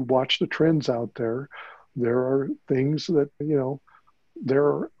if you watch the trends out there, there are things that there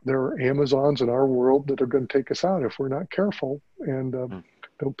are Amazons in our world that are going to take us out if we're not careful, and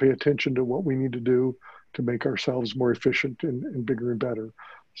don't pay attention to what we need to do to make ourselves more efficient and bigger and better.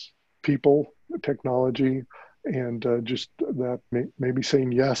 People, technology, and just that maybe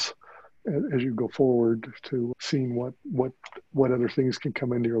saying yes as you go forward to seeing what other things can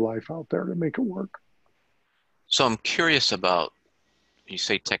come into your life out there to make it work. So I'm curious about, you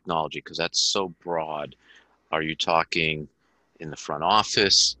say technology because that's so broad. Are you talking in the front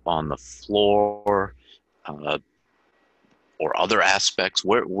office, on the floor, uh, or other aspects?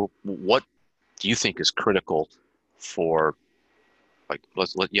 What do you think is critical for, like,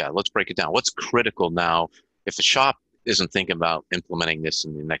 let's break it down. What's critical now? If the shop isn't thinking about implementing this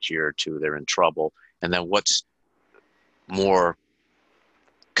in the next year or two, they're in trouble. And then what's more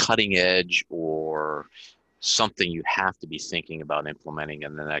cutting edge or something you have to be thinking about implementing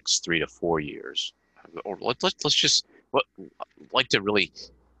in the next 3 to 4 years? Or let's just what like to really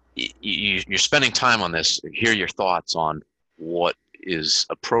you're spending time on this. Hear your thoughts on what is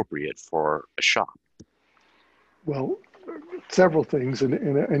appropriate for a shop. Well, several things,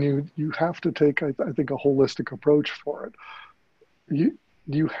 and you have to take, I think, a holistic approach for it.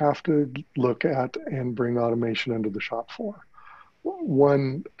 You have to look at and bring automation into the shop floor.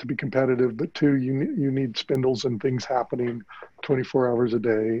 One, to be competitive, but two, you need spindles and things happening 24 hours a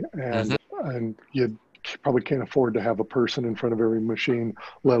day, Hmm. and you probably can't afford to have a person in front of every machine,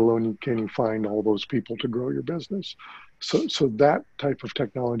 let alone can you find all those people to grow your business. So that type of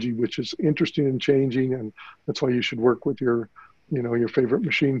technology, which is interesting and changing, and that's why you should work with your favorite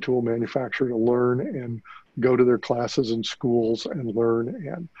machine tool manufacturer to learn and go to their classes and schools and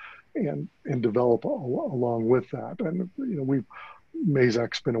learn and develop along with that. And we've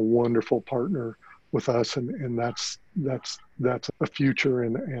Mazak's been a wonderful partner with us, and that's a future.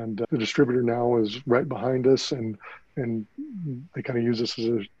 And the distributor now is right behind us, and they kind of use us as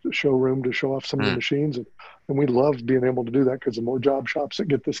a showroom to show off some of the Mm. machines, and we love being able to do that, because the more job shops that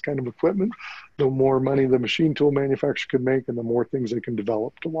get this kind of equipment, the more money the machine tool manufacturer can make, and the more things they can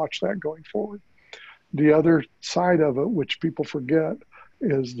develop to watch that going forward. the other side of it, which people forget,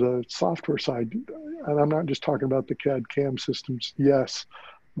 is the software side. And I'm not just talking about the CAD CAM systems. Yes,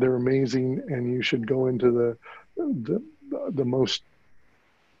 they're amazing, and you should go into the most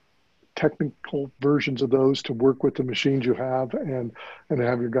technical versions of those to work with the machines you have, and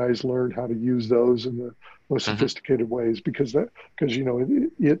have your guys learn how to use those in the most Mm-hmm. sophisticated ways, because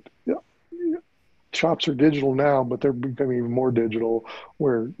shops are digital now, but they're becoming even more digital,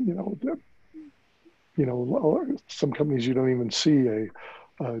 where some companies you don't even see a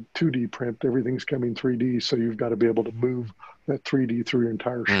 2D print. Everything's coming 3D, so you've got to be able to move that 3D through your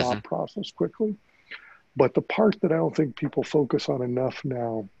entire Mm-hmm. shop process quickly. But the part that I don't think people focus on enough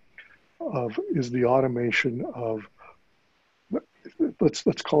now is the automation of, let's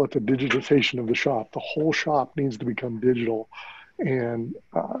call it the digitization of the shop. The whole shop needs to become digital, and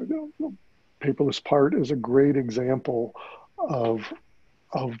paperless part is a great example of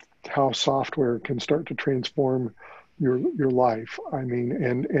how software can start to transform your life. I mean,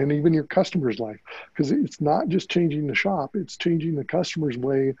 and even your customer's life, because it's not just changing the shop, it's changing the customer's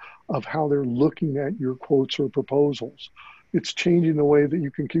way of how they're looking at your quotes or proposals. It's changing the way that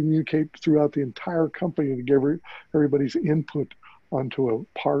you can communicate throughout the entire company to give everybody's input onto a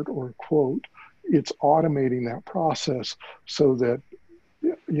part or a quote. It's automating that process so that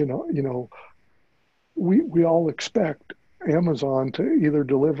we all expect Amazon to either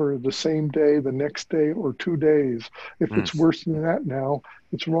deliver the same day, the next day, or 2 days. If it's worse than that now,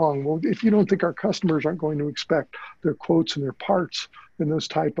 it's wrong. Well, if you don't think our customers aren't going to expect their quotes and their parts in those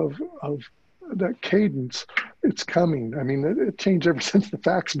type of that cadence, it's coming. I mean, it changed ever since the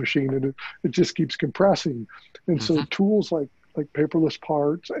fax machine, and it just keeps compressing. And Mm-hmm. so tools like paperless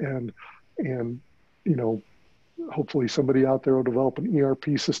parts and hopefully somebody out there will develop an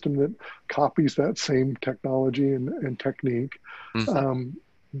ERP system that copies that same technology and technique. Mm-hmm. Um,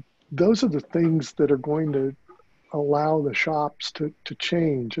 those are the things that are going to allow the shops to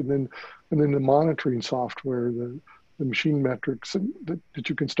change, and then the monitoring software, the machine metrics that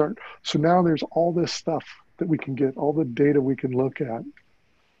you can start. So now there's all this stuff that we can get, all the data we can look at,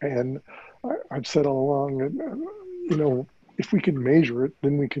 and I've said all along, if we can measure it,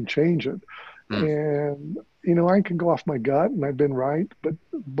 then we can change it. Mm. And I can go off my gut, and I've been right,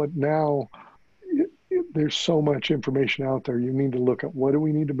 but now there's so much information out there. You need to look at what do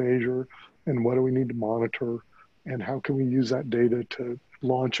we need to measure, and what do we need to monitor, and how can we use that data to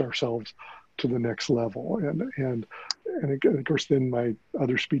launch ourselves to the next level. And of course, then my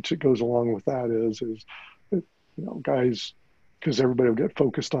other speech that goes along with that is that, guys, because everybody will get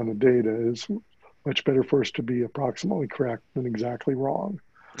focused on the data, is much better for us to be approximately correct than exactly wrong.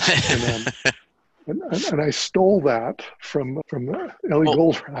 And I stole that from Ellie Well,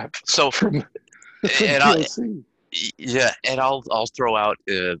 Goldratt so from and POC. I'll throw out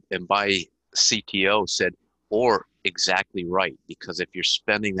and my CTO said, or exactly right, because if you're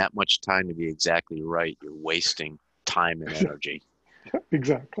spending that much time to be exactly right, you're wasting time and energy.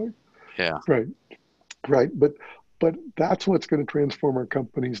 Exactly. Yeah. Right. But that's what's going to transform our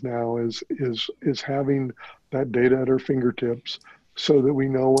companies now is having that data at our fingertips, so that we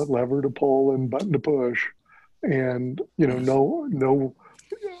know what lever to pull and button to push, and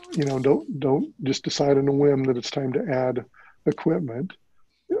don't just decide on a whim that it's time to add equipment,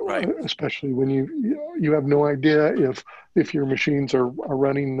 Right. especially when you have no idea if your machines are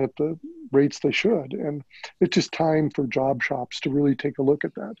running at the rates they should. And it's just time for job shops to really take a look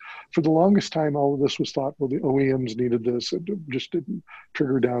at that. For the longest time, all of this was thought, well, the OEMs needed this. It just didn't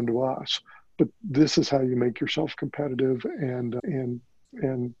trigger down to us. But this is how you make yourself competitive, and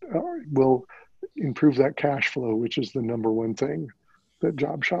will improve that cash flow, which is the number one thing that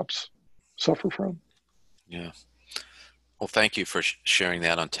job shops suffer from. Yeah. Well, thank you for sharing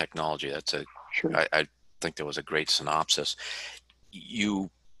that on technology. Sure. I think that was a great synopsis.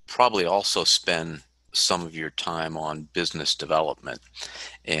 You probably also spend some of your time on business development,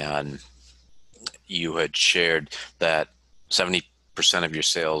 and you had shared that 70% of your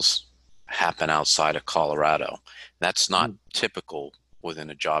sales happen outside of Colorado. That's not typical within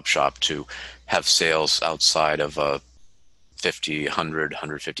a job shop to have sales outside of a 50, 100,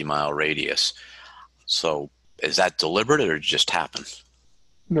 150-mile radius. So is that deliberate, or just happen?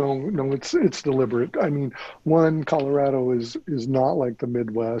 No, it's deliberate. I mean, one, Colorado is not like the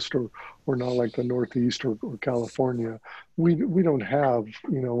Midwest, or not like the Northeast, or California. We don't have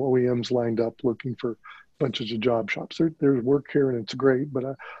OEMs lined up looking for bunches of job shops. There's work here, and it's great.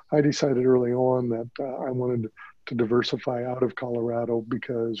 But I decided early on that I wanted to diversify out of Colorado,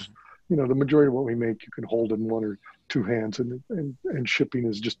 because the majority of what we make you can hold in one or two hands, and shipping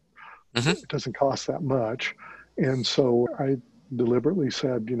is just, Mm-hmm. it doesn't cost that much. And so I deliberately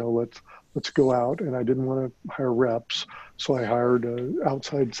said, let's go out. And I didn't want to hire reps, so I hired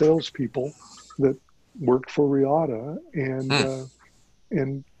outside salespeople that worked for Reata Hmm.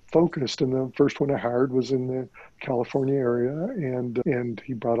 and focused. And the first one I hired was in the California area, and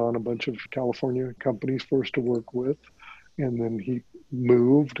he brought on a bunch of California companies for us to work with. And then he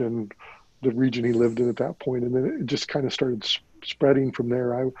moved, and the region he lived in at that point, and then it just kind of started spreading from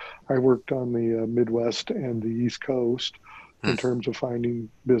there. I worked on the Midwest and the East Coast Hmm. in terms of finding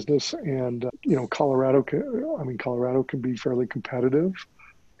business, and Colorado can be fairly competitive.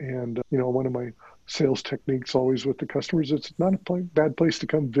 And one of my sales techniques always with the customers, it's not a bad place to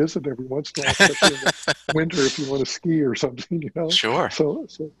come visit every once in a while, especially in the winter if you want to ski or something, Sure. So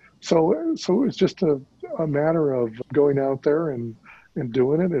it's just a matter of going out there and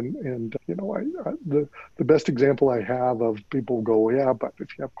doing it. And the best example I have of people go, yeah, but if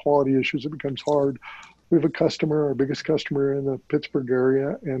you have quality issues, it becomes hard. We have a customer, our biggest customer in the Pittsburgh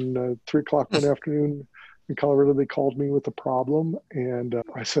area, and 3 o'clock one afternoon in Colorado, they called me with a problem, and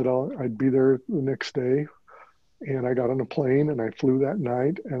I said I'd be there the next day. And I got on a plane and I flew that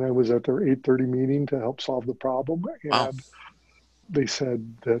night, and I was at their 8:30 meeting to help solve the problem. Wow. And they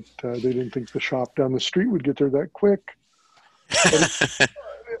said that they didn't think the shop down the street would get there that quick, but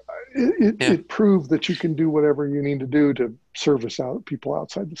Yeah. it proved that you can do whatever you need to do to service out people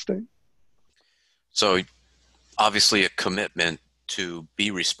outside the state. So obviously a commitment to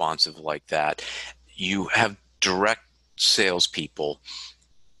be responsive like that. You have direct salespeople.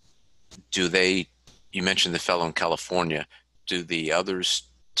 You mentioned the fellow in California, do the others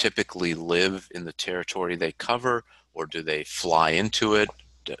typically live in the territory they cover, or do they fly into it?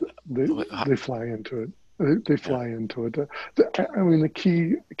 They How- they fly into it. They Yeah. fly into it. I mean, the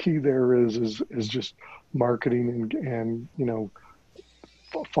key there is just marketing and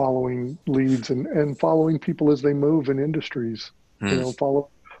following leads and following people as they move in industries. Hmm.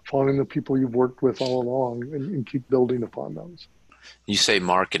 Following the people you've worked with all along and keep building upon those. You say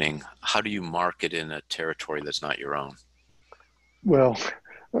marketing. How do you market in a territory that's not your own? Well,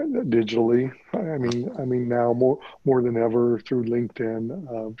 digitally, I mean now more than ever through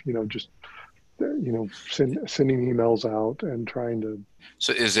LinkedIn. Just sending emails out and trying to.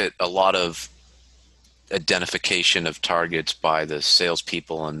 So is it a lot of identification of targets by the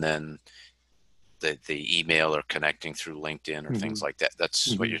salespeople and then the email or connecting through LinkedIn or things Mhm, like that?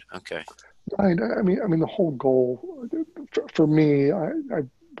 That's what mhm. you're okay. Right. I mean, the whole goal for me, I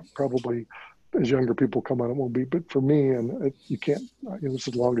probably, as younger people come on, it won't be, but for me, and you can't, this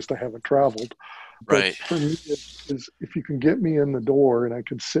is the longest I haven't traveled, but Right. for me, is if you can get me in the door and I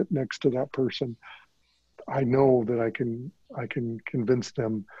can sit next to that person, I know that I can convince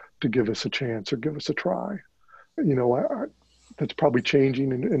them to give us a chance or give us a try. That's probably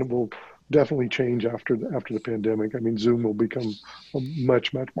changing, and it will definitely change after the pandemic. I mean, Zoom will become a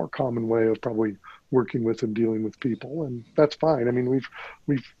much more common way of probably working with and dealing with people, and that's fine. I mean,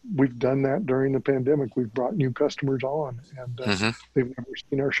 we've done that during the pandemic. We've brought new customers on, and Hmm. they've never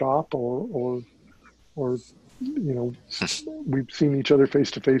seen our shop or you know we've seen each other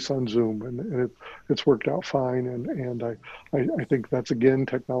face to face on Zoom, and it's worked out fine. And I think that's again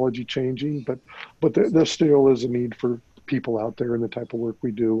technology changing, but there still is a need for people out there in the type of work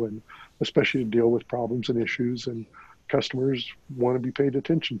we do, and especially to deal with problems and issues, and customers want to be paid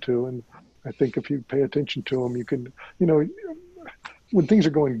attention to. And I think if you pay attention to them, you can, you know, when things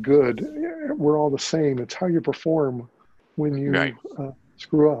are going good, we're all the same. It's how you perform when Right. you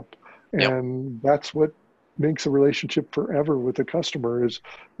screw up, Yep. and that's what makes a relationship forever with the customer is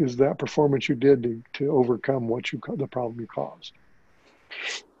that performance you did to overcome the problem you caused.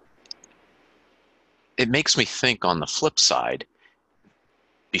 It makes me think on the flip side,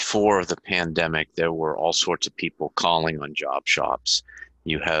 before the pandemic, there were all sorts of people calling on job shops.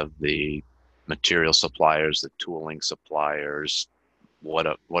 You have the material suppliers, the tooling suppliers,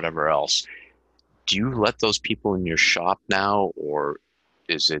 whatever else. Do you let those people in your shop now, or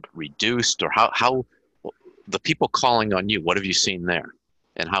is it reduced, or how the people calling on you, what have you seen there?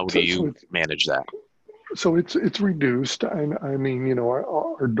 And how do So so you it's manage that? it's reduced. I mean,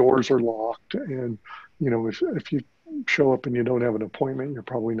 our doors are locked, and if you show up and you don't have an appointment, you're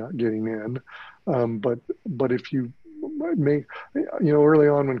probably not getting in. But if you make, early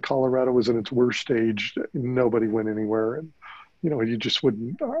on when Colorado was in its worst stage, nobody went anywhere, and you just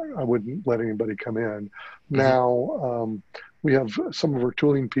wouldn't. I wouldn't let anybody come in. Hmm. Now we have some of our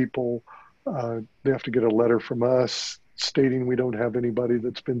tooling people. They have to get a letter from us stating we don't have anybody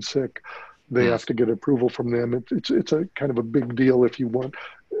that's been sick. They Hmm. have to get approval from them. It's a kind of a big deal if you want.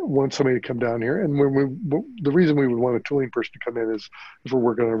 want somebody to come down here. And the reason we would want a tooling person to come in is if we're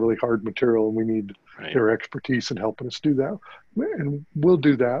working on a really hard material and we need Right. their expertise in helping us do that. And we'll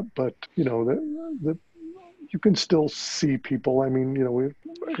do that. But, you can still see people. I mean, Well,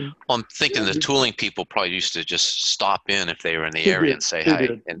 I'm thinking the tooling people probably used to just stop in if they were in the they area did. and say, They hey,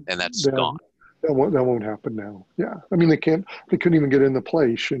 did. and that's gone. That won't happen now. Yeah. I mean, they couldn't even get in the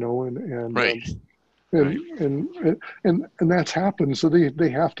place, Right. and, Right. and that's happened. So they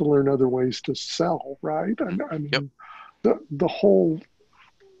have to learn other ways to sell, right? I Yep. mean, the whole,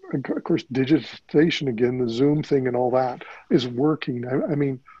 of course, digitization again, the Zoom thing and all that is working. I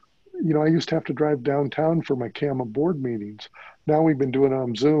mean, I used to have to drive downtown for my CAMA board meetings. Now we've been doing it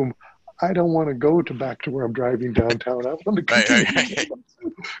on Zoom. I don't want to go back to where I'm driving downtown. I want to Right. continue Right.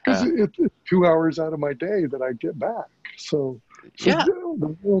 because it's 2 hours out of my day that I get back. So Yeah.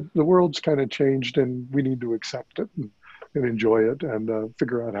 the world's kind of changed, and we need to accept it and enjoy it, and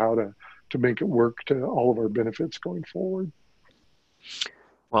figure out how to make it work to all of our benefits going forward.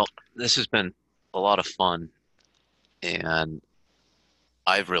 Well, this has been a lot of fun, and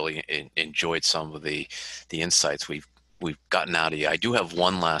I've really enjoyed some of the insights we've gotten out of you. I do have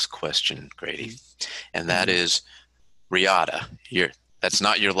one last question, Grady, and that is Reata. That's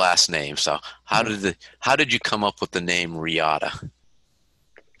not your last name. So how did you come up with the name Reata?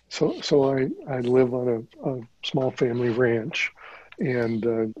 So I live on a small family ranch, and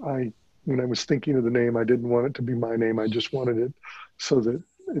when I was thinking of the name, I didn't want it to be my name. I just wanted it so that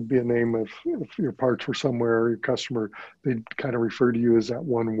it'd be a name of if your parts were somewhere, or your customer, they'd kind of refer to you as that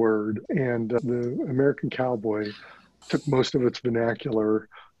one word. And the American cowboy took most of its vernacular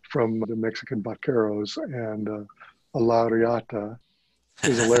from the Mexican vaqueros, and a la riata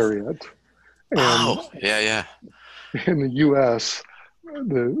is a lariat. And Oh, yeah. in the U.S.,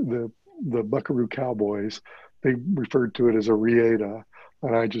 the Buckaroo Cowboys, they referred to it as a Reata,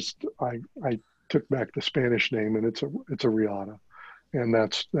 and I took back the Spanish name, and it's a Reata, and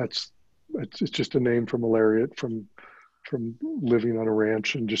it's just a name from a lariat from living on a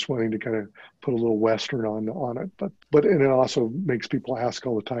ranch and just wanting to kind of put a little Western on it, but and it also makes people ask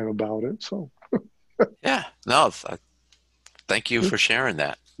all the time about it. So Yeah. No, thank you for sharing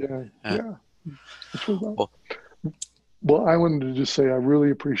that. yeah, Yeah. yeah, that's what about. Well, Well, I wanted to just say I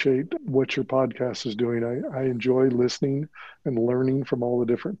really appreciate what your podcast is doing. I enjoy listening and learning from all the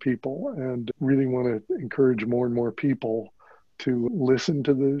different people, and really want to encourage more and more people to listen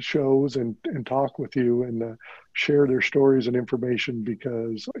to the shows and talk with you, and share their stories and information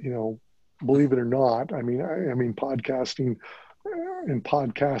because, believe it or not, I mean, podcasting and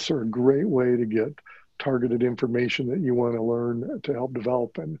podcasts are a great way to get targeted information that you want to learn to help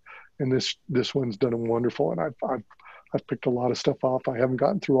develop. And this one's done a wonderful, and I've picked a lot of stuff off. I haven't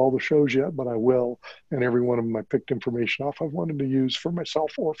gotten through all the shows yet, but I will. And every one of them I picked information off I've wanted to use for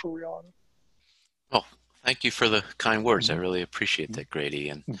myself or for Rihanna. well, thank you for the kind words. I Mm-hmm. really appreciate that, Grady,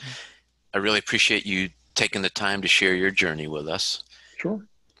 and Mm-hmm. I really appreciate you taking the time to share your journey with us. Sure.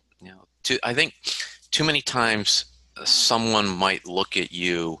 I think too many times someone might look at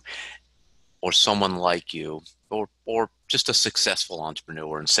you or someone like you or just a successful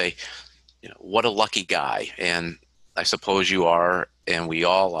entrepreneur and say, what a lucky guy. And I suppose you are, and we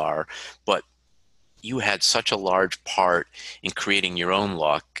all are, but you had such a large part in creating your own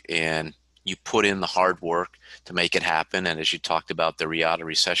luck, and you put in the hard work to make it happen. And as you talked about the Reata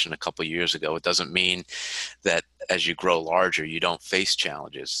recession a couple of years ago, it doesn't mean that as you grow larger, you don't face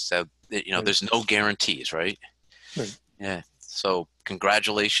challenges. So, Right. there's no guarantees, right? Right. Yeah. So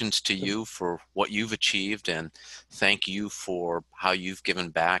congratulations to you for what you've achieved, and thank you for how you've given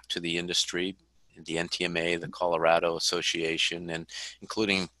back to the industry, the NTMA, the Colorado Association, and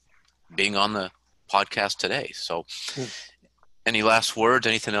including being on the podcast today. So Yeah. any last words,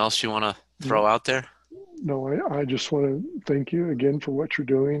 anything else you want to throw No, out there? no, I just want to thank you again for what you're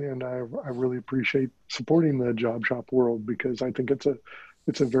doing. And I really appreciate supporting the job shop world, because I think it's a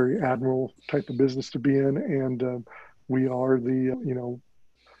very admirable type of business to be in. And we are the,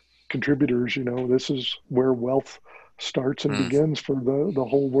 contributors. This is where wealth starts and Mm, begins for the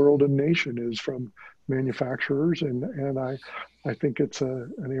whole world and nation, is from manufacturers. And I think it's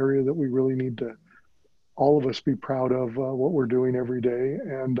an area that we really need to, all of us, be proud of what we're doing every day,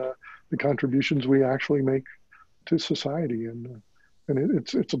 and the contributions we actually make to society. And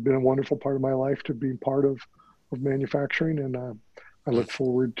it's been a wonderful part of my life to be part of manufacturing. And I mm. look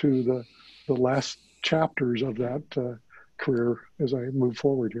forward to the last chapters of that career as I move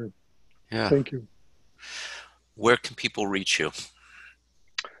forward here. Yeah. Thank you. Where can people reach you?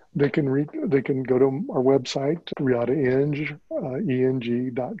 They can go to our website,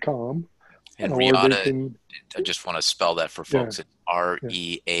 riataeng.com, And or they Reata, can, I just want to spell that for yeah, folks. It's yeah,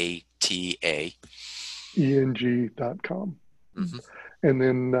 Reata. eng.com. Mm-hmm. And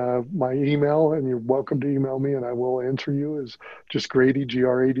then my email, and you're welcome to email me, and I will answer you, is just Grady,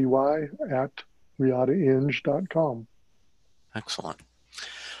 Grady, at reataeng.com. Excellent.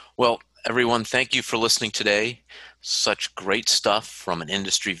 Well, everyone, thank you for listening today. Such great stuff from an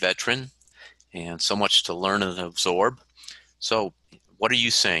industry veteran and so much to learn and absorb. So, what are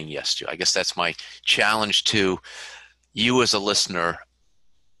you saying yes to? I guess that's my challenge to you as a listener.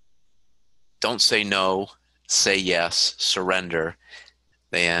 Don't say no, say yes, surrender.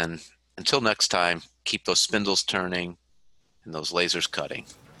 And until next time, keep those spindles turning and those lasers cutting.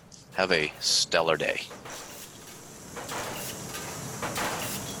 Have a stellar day.